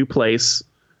this new place,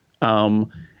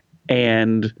 and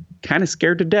kind of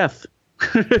scared to death.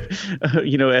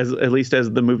 You know, at least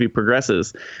as the movie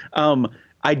progresses.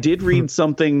 I did read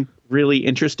something really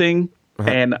interesting,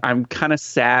 and I'm kind of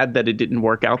sad that it didn't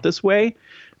work out this way.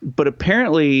 But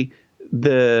apparently,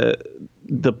 the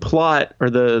plot or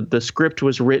the script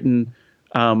was written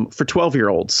for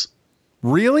 12-year-olds.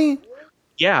 Really?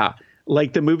 Yeah.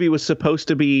 Like the movie was supposed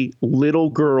to be little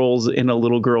girls in a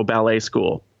little girl ballet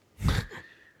school.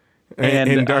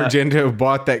 And Argento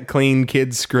bought that clean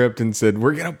kids script and said,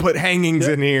 "We're gonna put hangings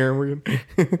in here."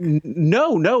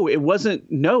 No, it wasn't.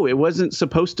 No, it wasn't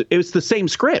supposed to. It was the same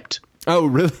script. Oh,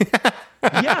 really?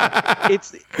 Yeah,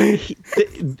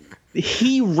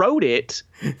 he wrote it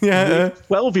with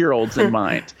 12-year-olds in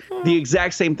mind. The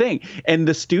exact same thing, and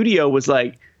the studio was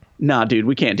like, "Nah, dude,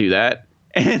 we can't do that."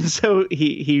 And so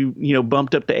he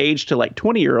bumped up the age to like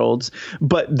 20-year-olds.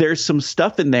 But there's some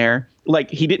stuff in there,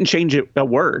 like he didn't change a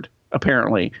word.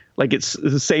 Apparently, like it's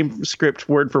the same script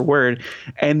word for word.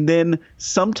 And then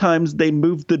sometimes they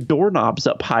moved the doorknobs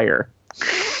up higher.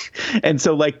 And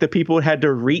so like the people had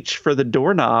to reach for the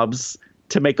doorknobs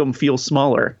to make them feel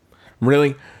smaller.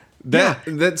 Really?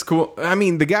 That's cool. I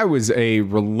mean, the guy was a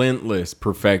relentless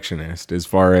perfectionist as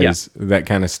far as that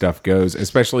kind of stuff goes,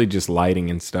 especially just lighting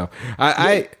and stuff.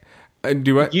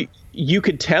 You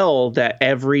could tell that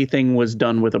everything was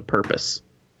done with a purpose.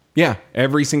 Yeah,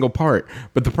 every single part.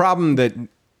 But the problem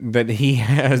that he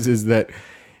has is that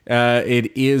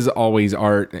it is always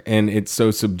art, and it's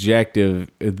so subjective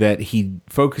that he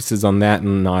focuses on that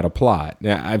and not a plot.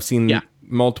 I've seen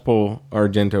multiple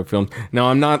Argento films. Now,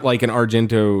 I'm not like an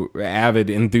Argento avid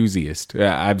enthusiast.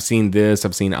 I've seen this,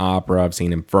 I've seen Opera, I've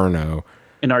seen Inferno.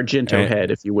 An Argento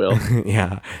head, if you will.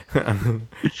 Yeah.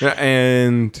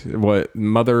 And what,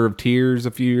 Mother of Tears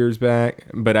a few years back?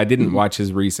 But I didn't watch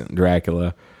his recent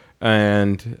Dracula.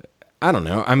 And I don't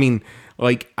know. I mean,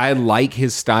 like, I like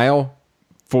his style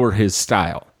for his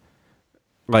style.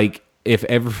 Like, if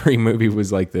every movie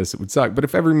was like this, it would suck. But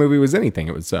if every movie was anything,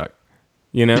 it would suck.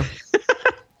 You know?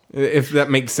 If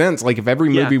that makes sense. Like, if every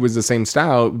movie was the same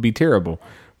style, it would be terrible.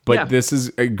 But this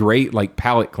is a great, like,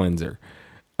 palate cleanser.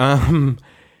 I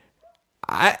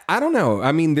don't know.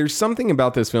 I mean, there's something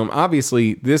about this film.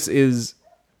 Obviously, this is...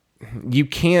 You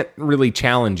can't really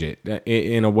challenge it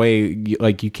in a way.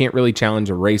 Like, you can't really challenge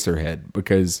Eraserhead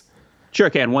because... Sure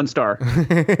can. 1 star.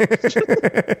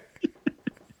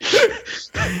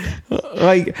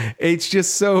 Like, it's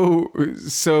just so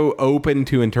open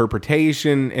to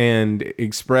interpretation and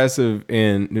expressive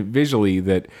and visually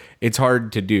that it's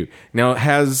hard to do. Now,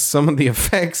 has some of the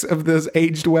effects of this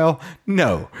aged well?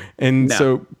 No. And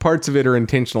so parts of it are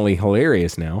intentionally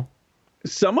hilarious now.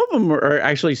 Some of them are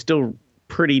actually still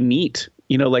pretty neat.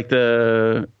 You know, like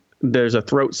there's a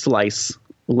throat slice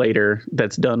later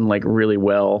that's done like really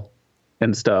well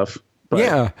and stuff. But,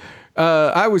 yeah.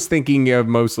 I was thinking of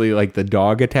mostly like the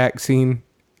dog attack scene.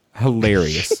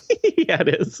 Hilarious. Yeah, it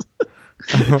is.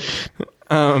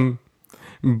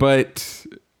 But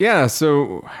yeah,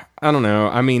 so I don't know.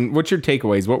 I mean, what's your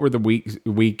takeaways? What were the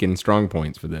weak and strong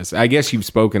points for this? I guess you've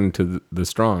spoken to the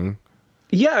strong.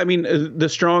 Yeah, I mean, the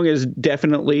strong is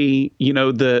definitely, you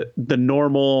know, the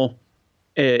normal,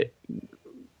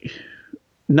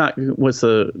 not what's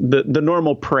the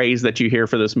normal praise that you hear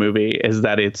for this movie is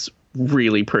that it's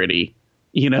really pretty,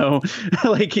 you know,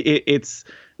 like it's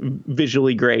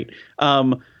visually great. I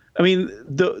mean,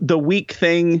 the weak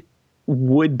thing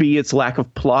would be its lack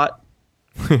of plot,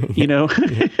 you know.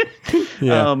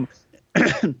 Yeah.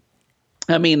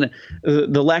 I mean,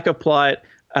 the lack of plot.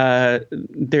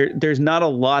 There's not a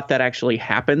lot that actually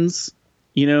happens,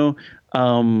 you know.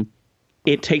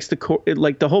 It takes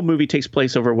the whole movie takes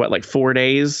place over like 4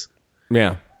 days.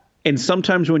 Yeah. And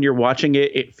sometimes when you're watching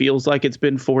it, it feels like it's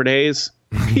been 4 days,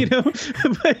 you know.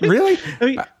 But, really?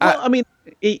 I mean,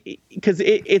 because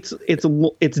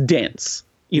it's dense,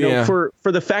 you know.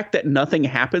 For the fact that nothing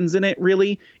happens in it,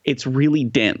 really, it's really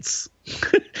dense.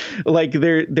 Like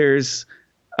there's,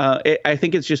 I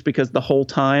think it's just because the whole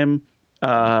time.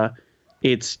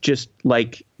 It's just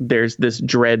like there's this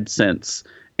dread sense.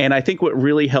 And I think what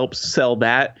really helps sell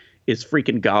that is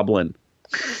freaking Goblin.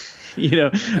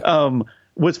 You know,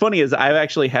 what's funny is I've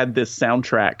actually had this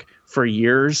soundtrack for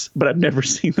years, but I've never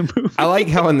seen the movie. I like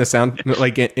how in the sound,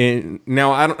 like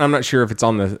now I'm not sure if it's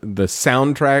on the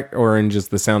soundtrack or in just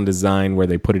the sound design where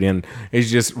they put it in. It's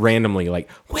just randomly like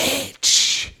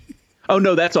witch. Oh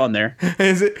no, that's on there.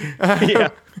 Is it? Yeah.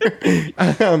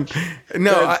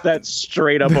 No, That's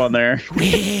straight up on there.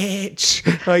 witch.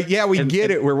 Like, yeah, we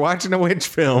get it. We're watching a witch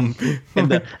film. And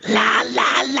the la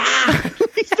la la.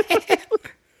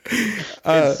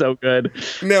 It's so good.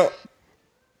 No,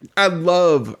 I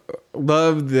love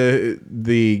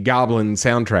the Goblin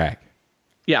soundtrack.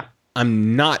 Yeah.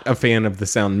 I'm not a fan of the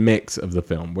sound mix of the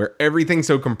film, where everything's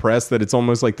so compressed that it's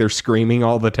almost like they're screaming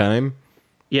all the time.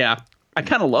 Yeah. I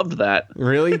kind of loved that.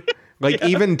 Really? Like,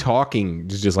 even talking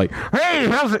is just like, hey,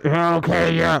 how's it?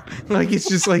 Okay, yeah. Like, it's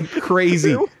just like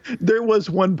crazy. There was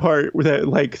one part where that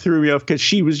like threw me off because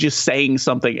she was just saying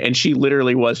something and she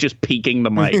literally was just peeking the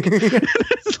mic.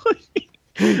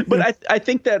 But I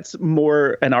think that's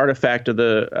more an artifact of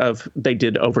they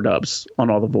did overdubs on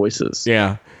all the voices.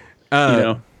 Yeah.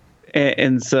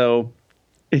 And so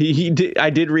I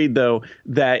did read though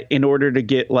that in order to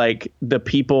get like the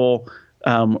people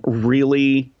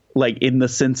really like in the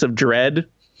sense of dread,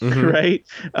 right?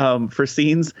 For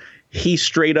scenes, he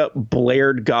straight up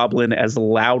blared Goblin as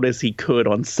loud as he could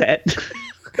on set.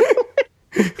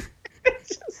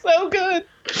 It's just so good.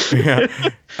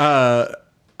 Yeah.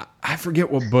 I forget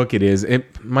what book it is.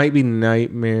 It might be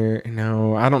Nightmare.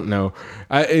 No, I don't know.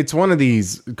 It's one of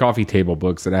these coffee table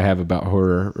books that I have about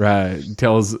horror. It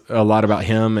tells a lot about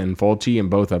him and Fulci, and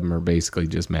both of them are basically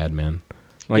just madmen.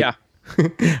 Like, Yeah.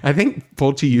 I think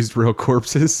Fulci used real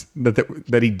corpses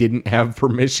that he didn't have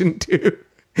permission to.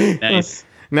 Nice.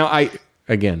 Now,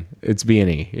 it's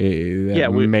B&E.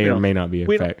 We may or may not be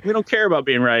a fact. We don't care about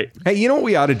being right. Hey, you know what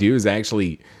we ought to do is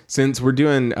actually, since we're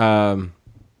doing,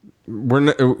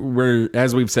 we're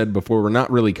as we've said before, we're not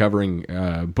really covering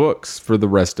books for the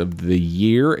rest of the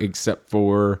year, except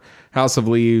for House of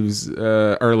Leaves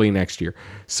early next year.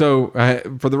 So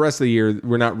for the rest of the year,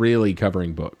 we're not really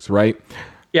covering books, right?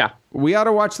 Yeah. We ought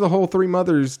to watch the whole Three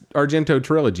Mothers Argento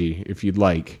trilogy if you'd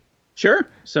like. Sure.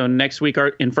 So next week,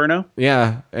 Inferno.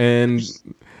 Yeah, and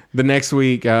the next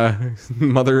week,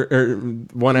 Mother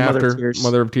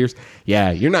of Tears.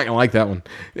 Yeah, you're not gonna like that one.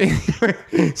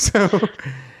 So,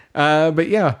 but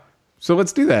yeah, so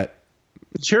let's do that.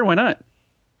 Sure, why not?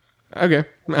 Okay.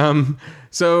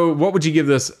 So what would you give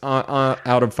this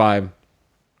out of 5?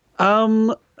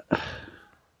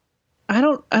 I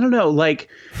don't know. Like,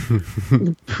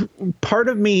 part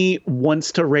of me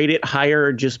wants to rate it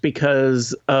higher just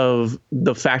because of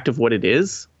the fact of what it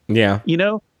is. Yeah. You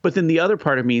know? But then the other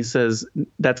part of me says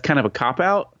that's kind of a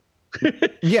cop-out.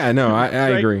 Yeah, no, I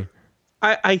agree.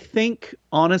 I think,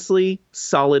 honestly,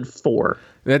 solid 4.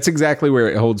 That's exactly where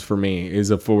it holds for me, is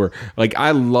a 4. Like,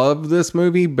 I love this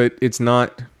movie, but it's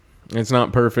not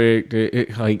perfect.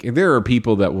 Like, there are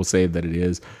people that will say that it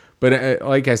is. But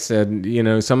like I said, you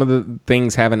know, some of the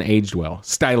things haven't aged well.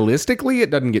 Stylistically, it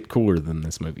doesn't get cooler than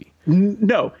this movie.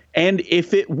 No. And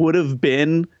if it would have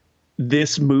been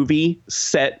this movie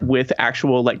set with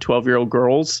actual, like, 12-year-old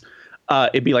girls,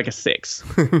 it'd be like a 6.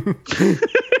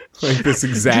 Like this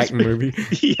exact movie.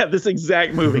 Yeah, this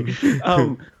exact movie.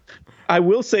 I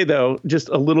will say, though, just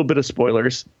a little bit of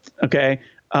spoilers, okay?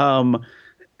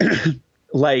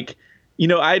 Like, you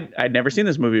know, I'd never seen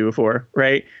this movie before,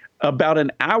 right? About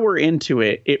an hour into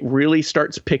it, it really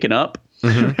starts picking up,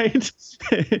 right?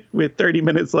 With 30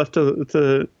 minutes left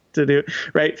to do,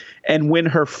 right? And when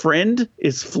her friend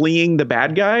is fleeing the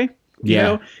bad guy, you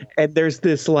know, and there's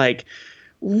this like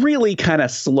really kind of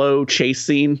slow chase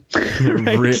scene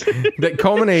right? that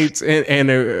culminates in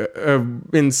a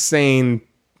insane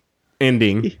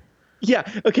ending. Yeah.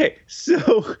 Okay.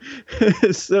 So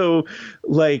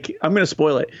like, I'm going to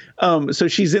spoil it. So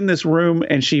she's in this room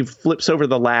and she flips over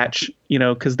the latch, you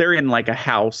know, cause they're in like a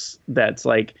house that's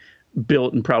like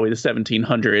built in probably the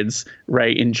 1700s,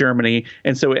 right, in Germany.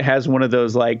 And so it has one of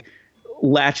those like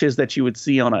latches that you would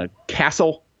see on a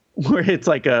castle where it's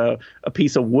like a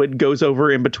piece of wood goes over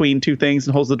in between two things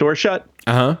and holds the door shut.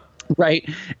 Uh-huh. Right.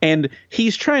 And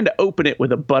he's trying to open it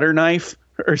with a butter knife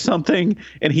or something,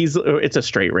 and it's a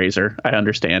straight razor, I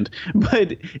understand,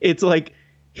 but it's like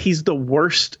he's the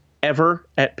worst ever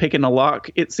at picking a lock,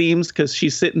 it seems, because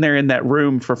she's sitting there in that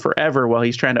room for forever while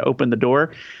he's trying to open the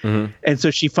door. And so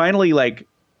she finally like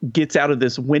gets out of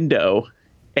this window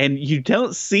and you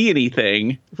don't see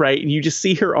anything, right? And you just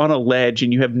see her on a ledge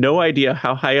and you have no idea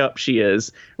how high up she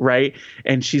is, right?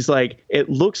 And she's like, it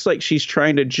looks like she's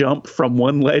trying to jump from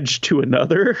one ledge to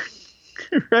another.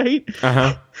 Right?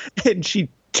 Uh-huh. And she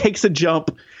takes a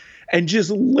jump and just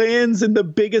lands in the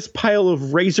biggest pile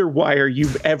of razor wire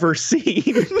you've ever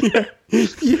seen.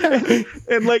 Yeah.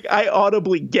 And like I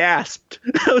audibly gasped.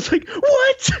 I was like,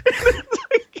 what?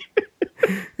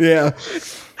 Yeah.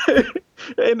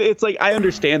 And it's like, I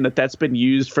understand that that's been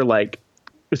used for like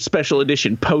special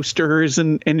edition posters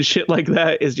and shit like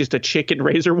that is just a chick in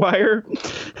razor wire.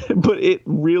 But it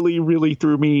really, really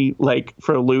threw me like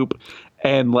for a loop.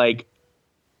 And like,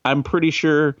 I'm pretty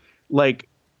sure like,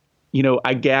 you know,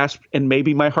 I gasped and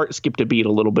maybe my heart skipped a beat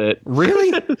a little bit.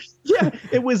 Really? Yeah,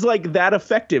 it was like that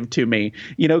effective to me,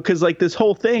 you know, because like this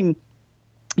whole thing,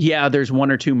 yeah, there's one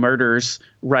or two murders,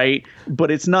 right?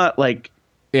 But it's not like,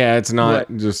 yeah, it's not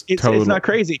it's not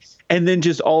crazy. And then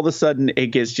just all of a sudden it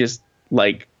gets just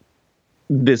like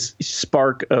this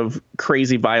spark of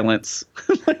crazy violence.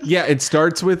 Yeah, it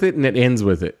starts with it and it ends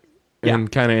with it. Yeah.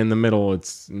 And kind of in the middle,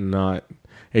 it's not.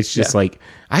 It's just like,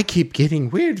 I keep getting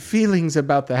weird feelings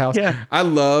about the house. Yeah. I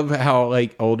love how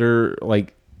like older,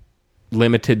 like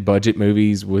limited budget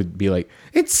movies would be like,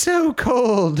 it's so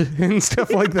cold and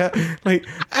stuff like that. Like,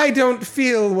 I don't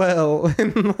feel well.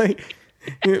 And like,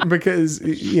 because,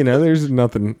 you know, there's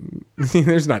nothing,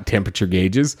 there's not temperature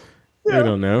gauges. I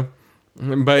don't know.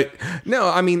 But no,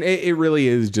 I mean, it really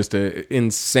is just a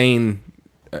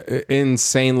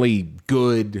insanely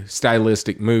good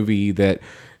stylistic movie that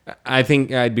I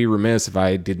think I'd be remiss if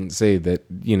I didn't say that,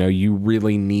 you know, you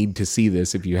really need to see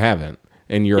this if you haven't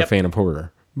and you're a fan of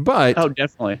horror. But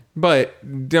definitely.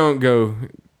 But don't go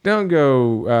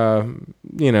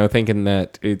you know, thinking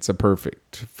that it's a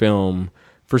perfect film.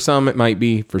 For some it might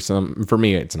be, for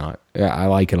me it's not. I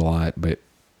like it a lot, but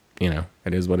you know,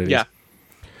 it is what it is.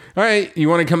 All right, you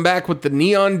want to come back with the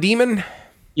Neon Demon?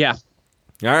 Yeah.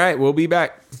 All right, we'll be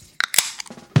back.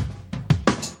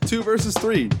 2 versus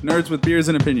 3, Nerds with Beers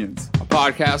and Opinions. A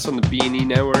podcast on the B&E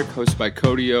Network hosted by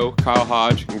Cody O, Kyle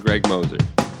Hodge, and Greg Moser.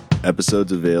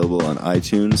 Episodes available on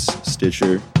iTunes,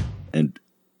 Stitcher, and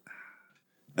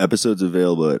episodes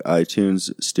available at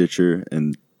iTunes, Stitcher,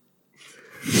 and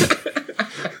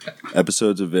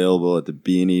episodes available at the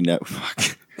B&E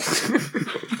Network.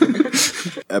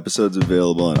 Episodes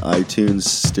available on iTunes,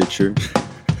 Stitcher,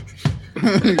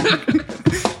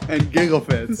 and Giggle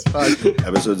Fits.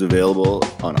 Episodes available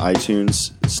on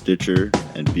iTunes, Stitcher,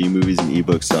 and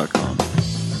bmoviesandebooks.com.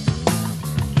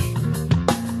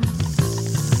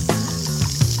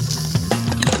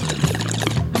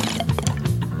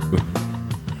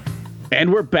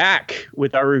 And we're back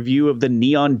with our review of the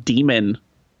Neon Demon.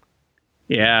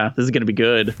 Yeah, this is going to be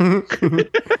good.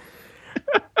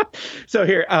 So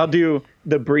here, I'll do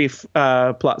the brief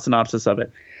plot synopsis of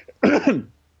it.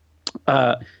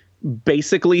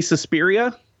 Basically,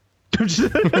 Suspiria.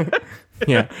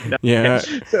 Yeah. Yeah.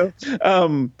 So,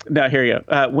 now here you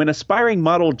go. When aspiring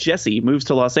model Jessie moves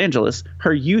to Los Angeles,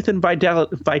 her youth and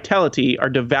vitality are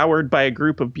devoured by a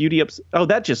group of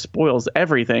that just spoils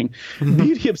everything.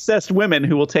 Beauty-obsessed women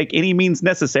who will take any means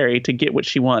necessary to get what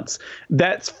she wants.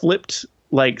 That's flipped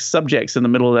like subjects in the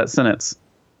middle of that sentence.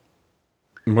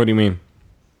 What do you mean?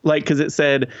 Like, because it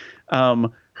said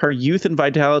her youth and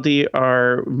vitality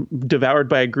are devoured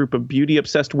by a group of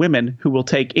beauty-obsessed women who will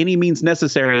take any means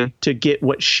necessary to get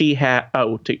what she has.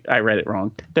 I read it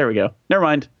wrong. There we go. Never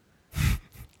mind.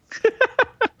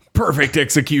 Perfect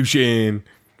execution.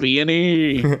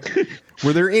 B&E.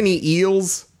 Were there any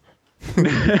eels?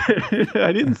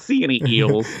 I didn't see any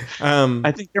eels.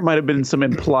 I think there might have been some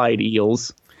implied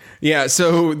eels. Yeah,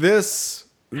 so this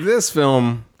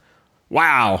film,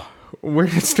 wow, where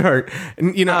to start?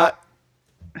 You know,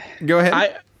 go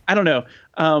ahead. I don't know,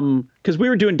 because we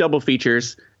were doing double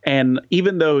features, and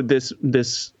even though this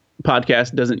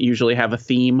podcast doesn't usually have a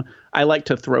theme, I like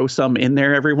to throw some in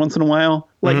there every once in a while,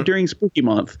 like during Spooky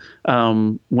Month,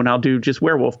 when I'll do just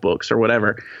werewolf books or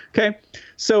whatever. Okay,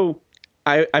 so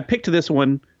I picked this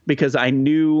one because I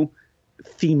knew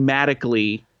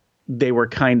thematically they were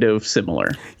kind of similar.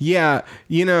 Yeah,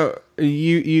 you know,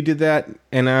 you did that,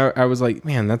 and I was like,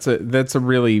 man, that's a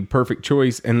really perfect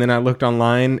choice. And then I looked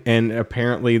online, and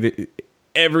apparently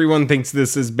everyone thinks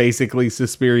this is basically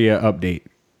Suspiria update.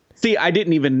 See, I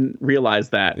didn't even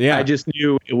realize that. Yeah, I just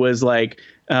knew it was like,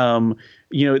 you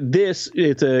know,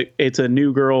 it's a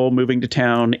new girl moving to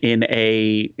town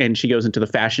and she goes into the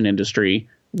fashion industry,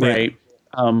 right?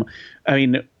 Yeah. I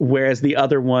mean, whereas the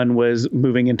other one was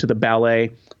moving into the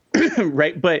ballet.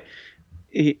 Right, but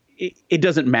it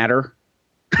doesn't matter.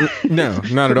 No,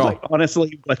 not at all. Like,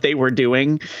 honestly, what they were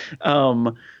doing,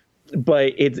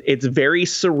 but it's very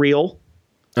surreal,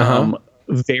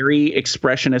 very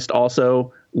expressionist.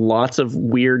 Also, lots of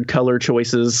weird color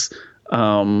choices,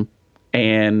 and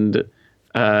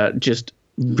just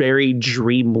very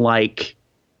dreamlike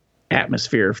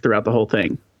atmosphere throughout the whole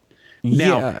thing.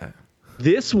 Now,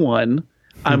 this one,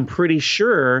 I'm pretty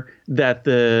sure that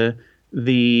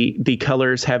the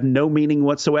colors have no meaning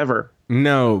whatsoever.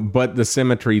 No, but the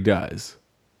symmetry does.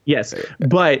 Yes,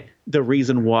 but the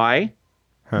reason why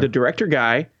the director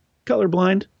guy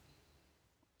colorblind.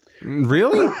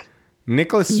 Really?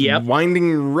 Nicholas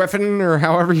Winding Refn, or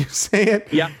however you say it?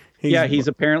 Yeah. He's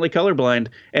apparently colorblind.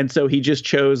 And so he just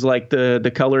chose like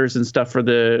the colors and stuff for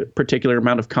the particular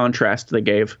amount of contrast they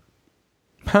gave.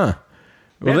 Huh.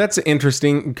 Well, that's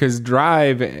interesting because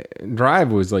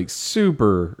Drive was like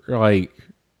super like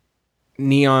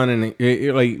neon and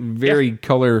like very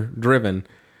color driven.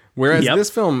 Whereas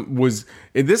this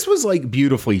was like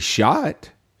beautifully shot.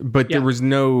 But there was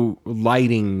no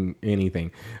lighting,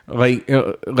 anything like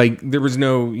there was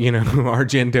no,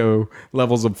 Argento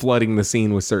levels of flooding the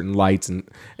scene with certain lights, and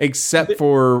except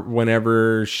for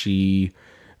whenever she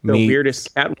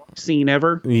weirdest catwalk scene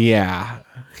ever. Yeah.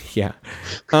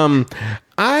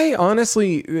 I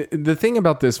honestly, the thing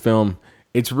about this film,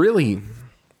 it's really,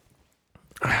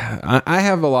 I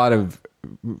have a lot of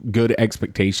good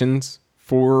expectations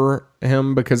for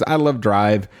him because I love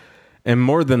Drive. And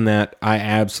more than that, I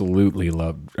absolutely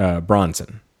love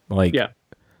Bronson.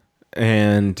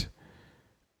 And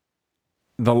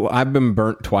I've been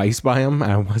burnt twice by him.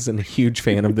 I wasn't a huge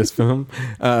fan of this film.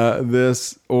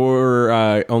 Only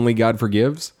God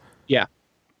Forgives. Yeah.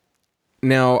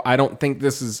 Now, I don't think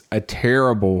this is a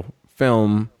terrible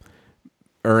film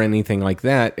or anything like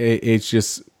that. It's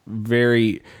just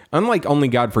very unlike Only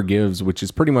God Forgives, which is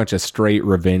pretty much a straight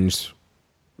revenge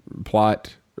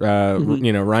plot.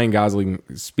 Ryan Gosling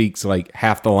speaks like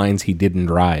half the lines he did in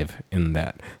Drive in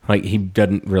that. Like he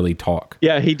doesn't really talk.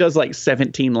 Yeah, he does like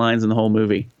 17 lines in the whole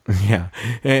movie. Yeah.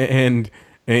 And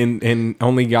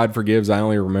Only God Forgives, I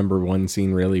only remember one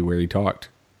scene really where he talked.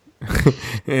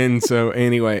 And so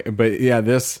anyway, but yeah,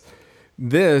 the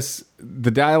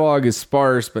dialogue is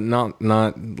sparse, but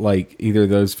not like either of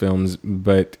those films,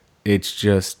 but it's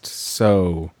just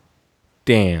so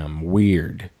damn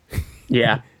weird.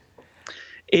 Yeah.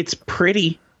 It's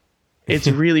pretty. It's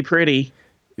really pretty.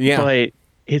 Yeah. But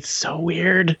it's so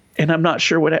weird. And I'm not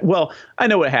sure well, I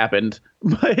know what happened,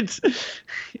 but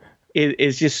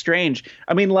it's just strange.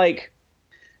 I mean, like,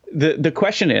 the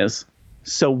question is,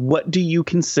 so what do you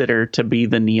consider to be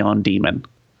the neon demon?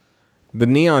 The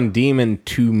neon demon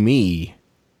to me.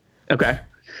 Okay.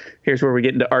 Here's where we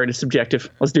get into art is subjective.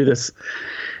 Let's do this.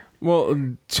 Well,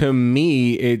 to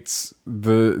me, it's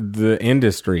the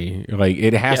industry. Like,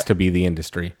 it has to be the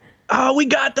industry. Oh, we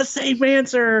got the same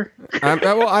answer.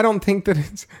 I don't think that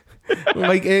it's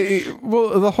like.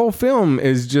 The whole film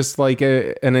is just like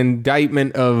an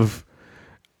indictment of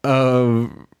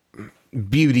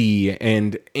beauty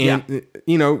and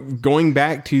going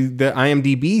back to the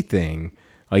IMDb thing.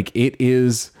 Like, it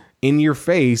is in your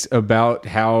face about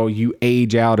how you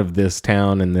age out of this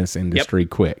town and this industry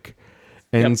quick.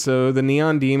 And so the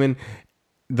neon demon,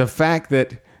 the fact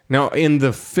that now in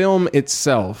the film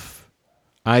itself,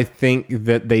 I think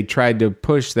that they tried to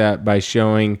push that by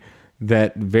showing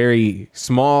that very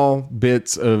small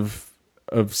bits of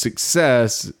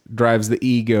success drives the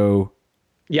ego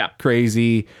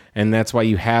crazy. And that's why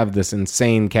you have this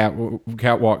insane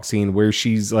catwalk scene where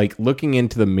she's like looking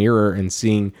into the mirror and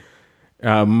seeing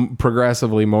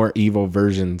progressively more evil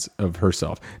versions of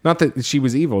herself. Not that she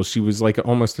was evil. She was like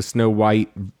almost a Snow White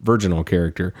virginal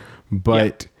character,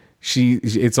 but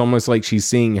it's almost like she's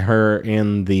seeing her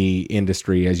in the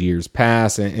industry as years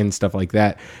pass and stuff like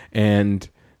that, and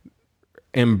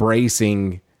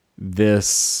embracing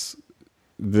this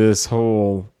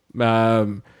whole,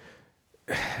 the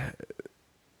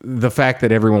fact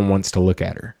that everyone wants to look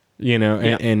at her.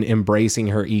 And embracing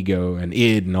her ego and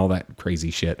id and all that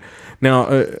crazy shit.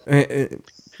 Now,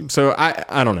 so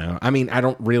I don't know. I mean, I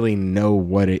don't really know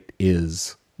what it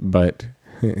is, but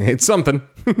it's something.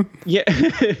 Yeah.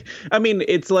 I mean,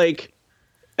 it's like,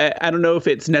 I don't know if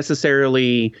it's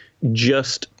necessarily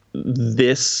just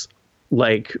this,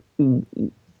 like,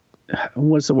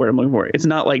 what's the word I'm looking for? It's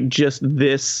not like just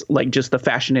this, like just the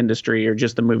fashion industry or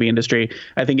just the movie industry.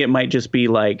 I think it might just be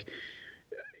like,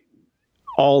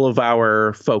 all of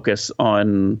our focus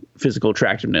on physical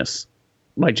attractiveness,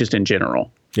 like just in general.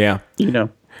 Yeah.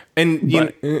 And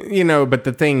but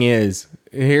the thing is,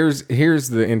 here's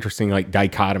the interesting like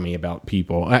dichotomy about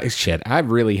people. I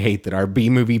really hate that our B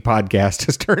movie podcast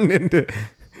has turned into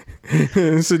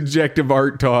subjective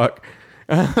art talk.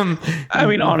 I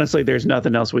mean, honestly, there's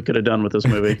nothing else we could have done with this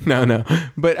movie. No.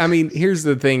 But I mean, here's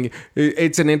the thing.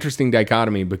 It's an interesting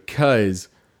dichotomy because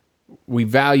we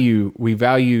value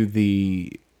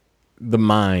the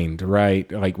mind,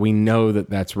 right? Like, we know that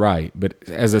that's right, but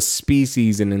as a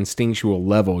species and instinctual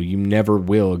level, you never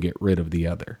will get rid of the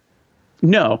other.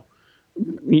 No. I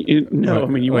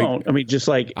mean, you won't. I mean, just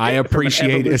like I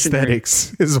appreciate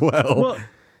aesthetics as well. Well,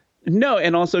 no,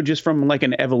 and also just from like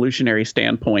an evolutionary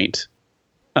standpoint,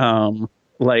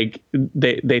 Like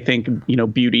they think,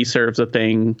 beauty serves a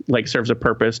thing, like serves a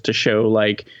purpose to show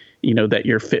like, that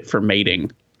you're fit for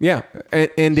mating. Yeah.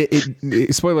 And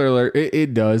it spoiler alert,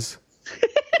 it does.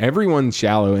 Everyone's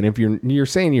shallow. And if you're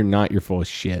saying you're not, you're full of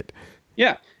shit.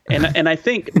 Yeah. And I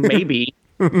think maybe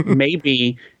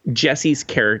Jesse's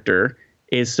character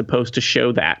is supposed to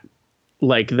show that,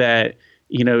 like that,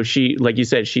 she, like you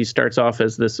said, she starts off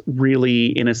as this really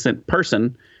innocent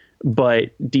person,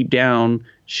 but deep down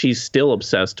she's still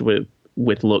obsessed with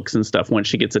looks and stuff once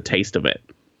she gets a taste of it.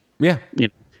 Yeah.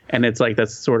 And it's like,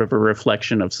 that's sort of a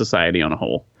reflection of society on a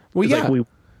whole. Well, yeah. Like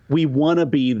we want to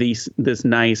be this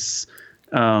nice,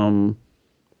 looks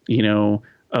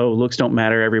don't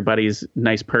matter, everybody's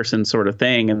nice person sort of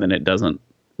thing. And then it doesn't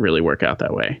really work out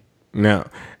that way. No.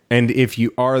 And if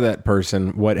you are that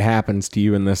person, what happens to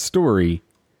you in this story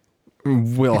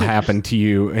will happen to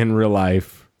you in real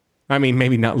life. I mean,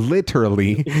 maybe not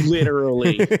literally.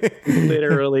 Literally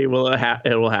it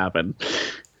will happen.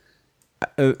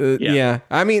 Yeah.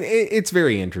 I mean, it's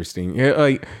very interesting.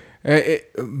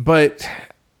 But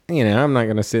I'm not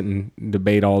going to sit and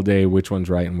debate all day which one's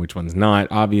right and which one's not.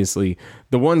 Obviously,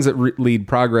 the ones that lead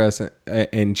progress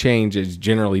and change is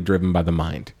generally driven by the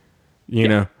mind, you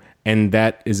know, and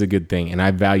that is a good thing. And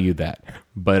I value that.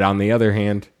 But on the other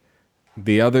hand,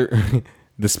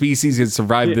 the species has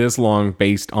survived this long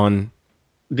based on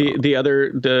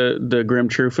the grim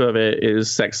truth of it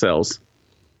is sex sells.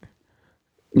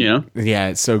 Yeah,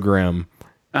 it's so grim.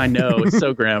 I know, it's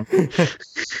so grim.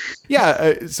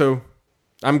 Yeah, so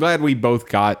I'm glad we both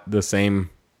got the same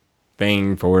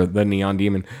thing for the Neon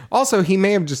Demon. Also, he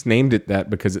may have just named it that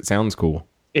because it sounds cool.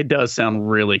 It does sound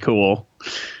really cool.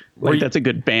 Like that's a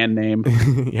good band name.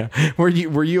 Yeah. Were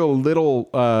you a little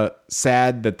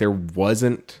sad that there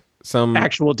wasn't some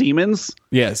actual demons?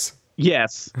 Yes.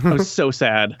 Yes. I was so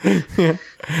sad. The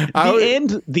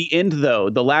end though,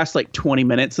 the last like 20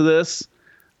 minutes of this,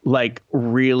 like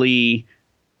really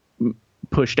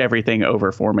pushed everything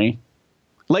over for me.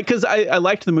 Like, cause I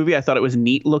liked the movie. I thought it was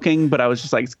neat looking, but I was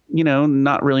just like,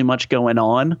 not really much going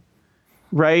on.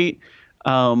 Right.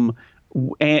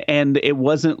 And it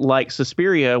wasn't like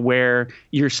Suspiria where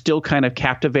you're still kind of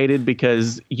captivated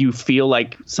because you feel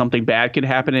like something bad could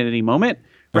happen at any moment.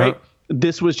 Right. Uh-huh.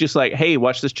 This was just like, hey,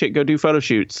 watch this chick go do photo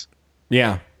shoots.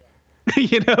 Yeah.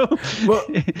 Well,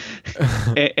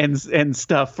 and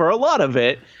stuff for a lot of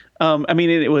it. I mean,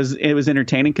 it was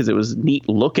entertaining because it was neat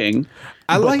looking.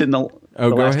 Then the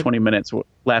last 20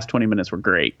 minutes were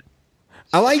great.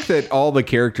 I like that all the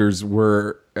characters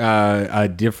were a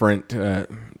different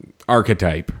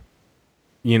archetype.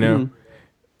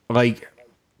 Like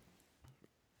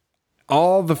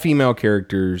all the female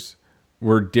characters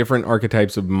were different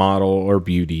archetypes of model or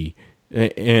beauty,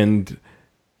 and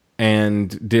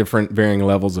different varying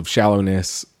levels of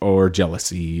shallowness or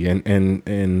jealousy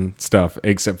and stuff,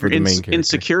 except for the main character.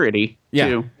 Insecurity,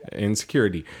 too.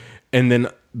 Insecurity. And then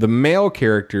the male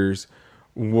characters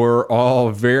were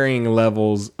all varying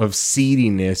levels of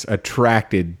seediness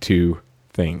attracted to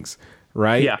things,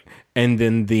 right? Yeah. And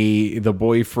then the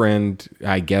boyfriend,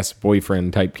 I guess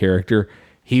boyfriend type character,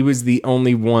 he was the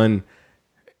only one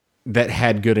that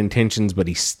had good intentions, but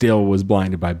he still was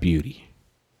blinded by beauty.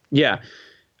 Yeah.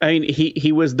 I mean,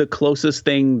 he was the closest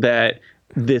thing that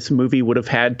this movie would have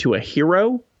had to a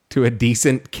hero. To a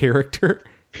decent character.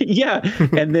 Yeah.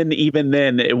 And then even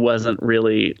then, it wasn't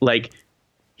really like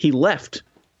he left.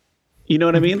 You know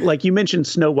what I mean? Like you mentioned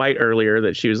Snow White earlier,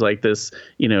 that she was like this,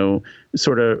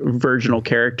 sort of virginal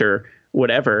character,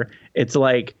 whatever. It's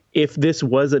like if this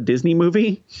was a Disney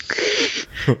movie,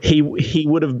 he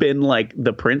would have been like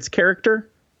the prince character.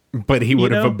 But he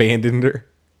would have abandoned her.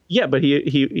 Yeah, but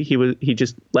he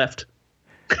just left.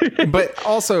 But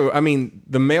also, I mean,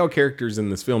 the male characters in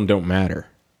this film don't matter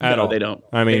at all. They don't.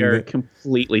 I mean, they're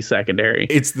completely secondary.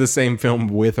 It's the same film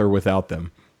with or without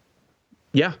them.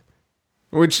 Yeah.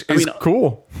 Which is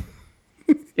cool.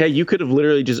 Yeah, you could have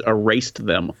literally just erased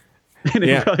them. And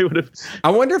it probably would have. I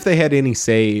wonder if they had any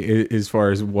say as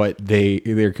far as what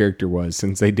their character was,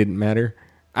 since they didn't matter.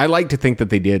 I like to think that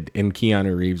they did, and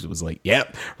Keanu Reeves was like,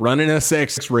 "Yep, running a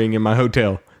sex ring in my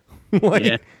hotel."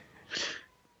 Yeah.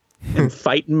 And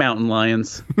fighting mountain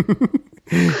lions.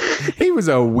 He was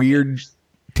a weird,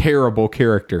 terrible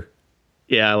character.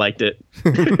 Yeah, I liked it.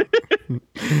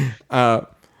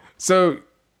 So,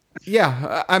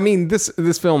 yeah, I mean,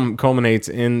 this film culminates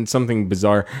in something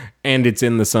bizarre, and it's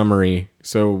in the summary,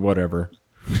 so whatever.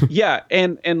 Yeah,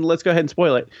 and let's go ahead and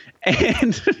spoil it.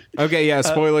 And okay, yeah,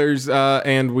 spoilers,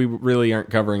 and we really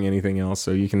aren't covering anything else,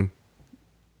 so you can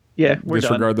we're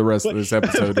disregard done. The rest of this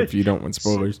episode if you don't want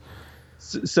spoilers.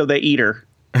 So they eat her.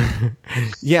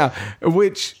 Yeah,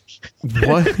 which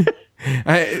what?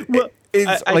 I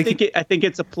think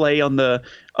it's a play on the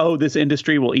this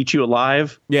industry will eat you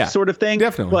alive sort of thing.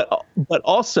 Definitely. But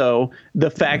also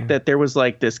the fact that there was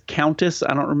like this countess,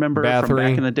 I don't remember from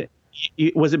back in the day.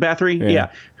 Was it Bathory?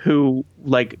 Yeah. Who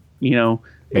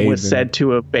was said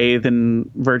to have bathed in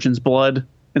virgin's blood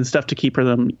and stuff to keep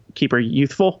her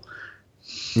youthful.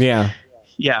 Yeah.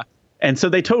 Yeah. And so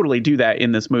they totally do that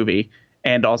in this movie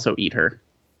and also eat her.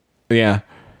 Yeah.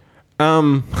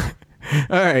 All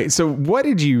right. So what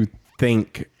did you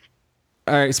think?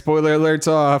 All right. Spoiler alerts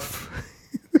off.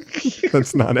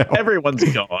 That's not out. Everyone's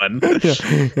gone.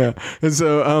 Yeah. And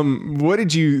so, what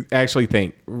did you actually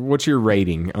think? What's your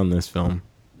rating on this film?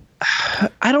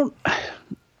 I don't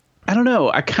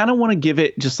know. I kind of want to give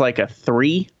it just like a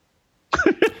 3.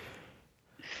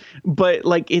 But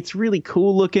like, it's really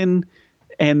cool looking.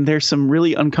 And there's some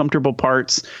really uncomfortable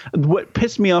parts. What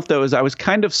pissed me off, though, is I was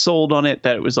kind of sold on it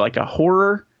that it was like a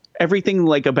horror. Everything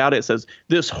like about it says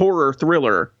this horror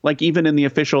thriller, like even in the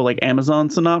official like Amazon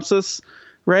synopsis,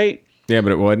 right? Yeah,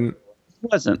 but it wasn't.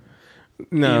 It wasn't.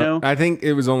 No, I think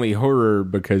it was only horror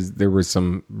because there was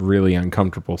some really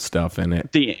uncomfortable stuff in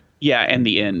it. And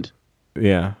the end.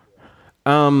 Yeah.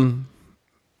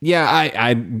 Yeah,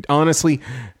 I honestly,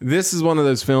 this is one of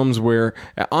those films where,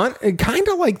 kind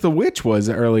of like The Witch was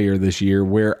earlier this year,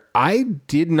 where I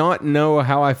did not know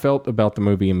how I felt about the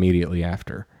movie immediately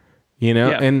after,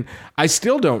 and I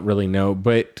still don't really know,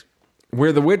 but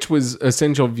where The Witch was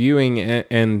essential viewing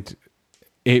and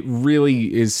it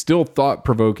really is still thought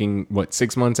provoking,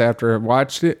 6 months after I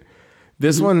watched it,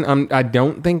 this one, I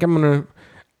don't think I'm going to,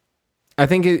 I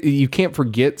think you can't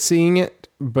forget seeing it.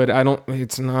 But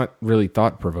it's not really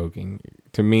thought provoking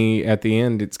to me. At the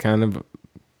end, it's kind of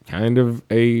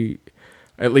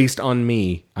at least on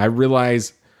me, I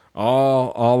realize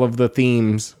all of the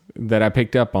themes that I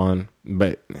picked up on,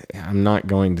 but I'm not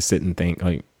going to sit and think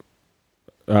like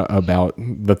about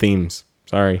the themes.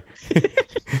 Sorry.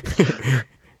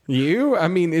 You? I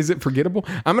mean, is it forgettable?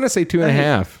 I'm going to say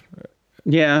 2.5.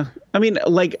 Yeah. I mean,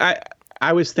 like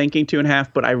I was thinking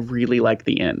 2.5, but I really like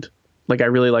the end. Like, I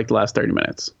really liked the last 30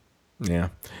 minutes. Yeah.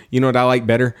 You know what I like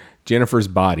better? Jennifer's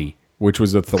Body, which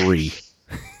was a 3.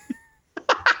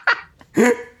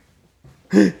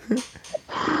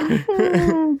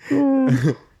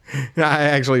 I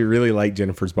actually really like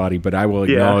Jennifer's Body, but I will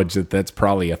acknowledge that that's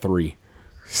probably a 3.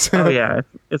 So, yeah.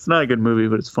 It's not a good movie,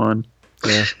 but it's fun.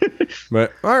 Yeah.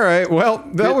 But, all right. Well,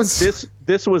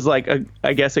 This was like,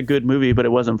 I guess, a good movie, but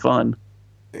it wasn't fun.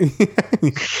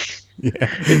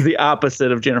 Yeah. It's the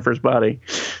opposite of Jennifer's Body.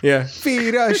 Yeah.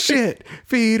 Feed us shit.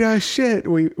 Feed us shit.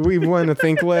 We want to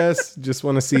think less. Just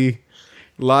want to see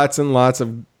lots and lots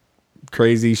of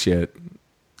crazy shit.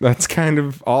 That's kind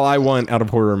of all I want out of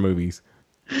horror movies.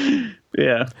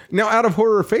 Yeah. Now, out of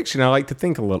horror fiction, I like to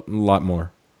think a lot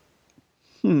more.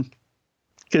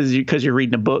 Because you're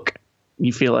reading a book.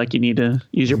 You feel like you need to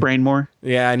use your brain more.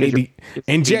 Yeah, I need to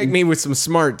inject me with some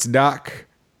smarts, Doc.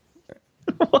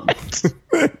 What?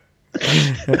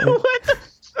 What the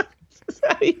fuck does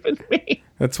that even mean?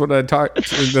 That's what I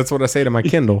say to my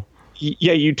Kindle.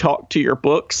 Yeah, you talk to your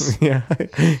books. Yeah,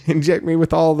 inject me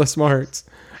with all the smarts.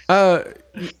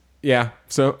 Yeah.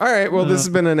 So, all right. Well, this has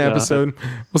been an episode.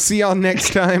 We'll see y'all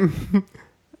next time.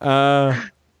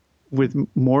 With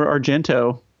more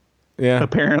Argento. Yeah.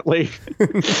 Apparently.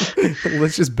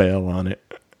 Let's just bail on it.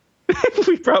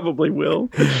 We probably will.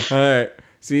 All right.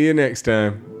 See you next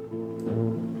time.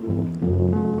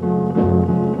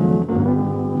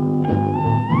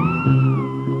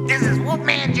 This is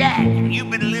Wolfman Jack, and you've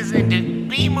been listening to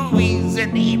B-Movies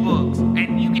and E-Books,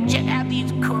 and you can check out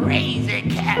these crazy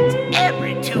cats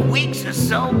every 2 weeks or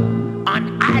so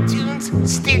on iTunes,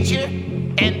 Stitcher,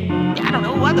 and I don't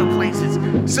know, other places.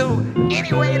 So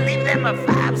anyway, leave them a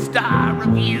 5-star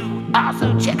review.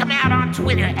 Also, check them out on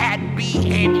Twitter at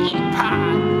B&E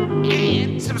Pod,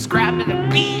 and subscribe to the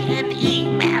B&E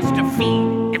Master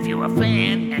Feed if you're a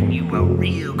fan and you a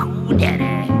real cool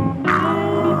daddy.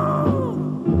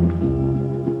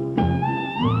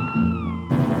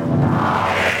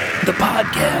 The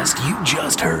podcast you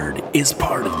just heard is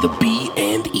part of the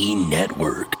B&E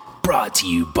Network, brought to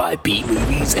you by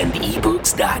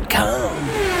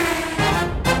bmoviesandebooks.com.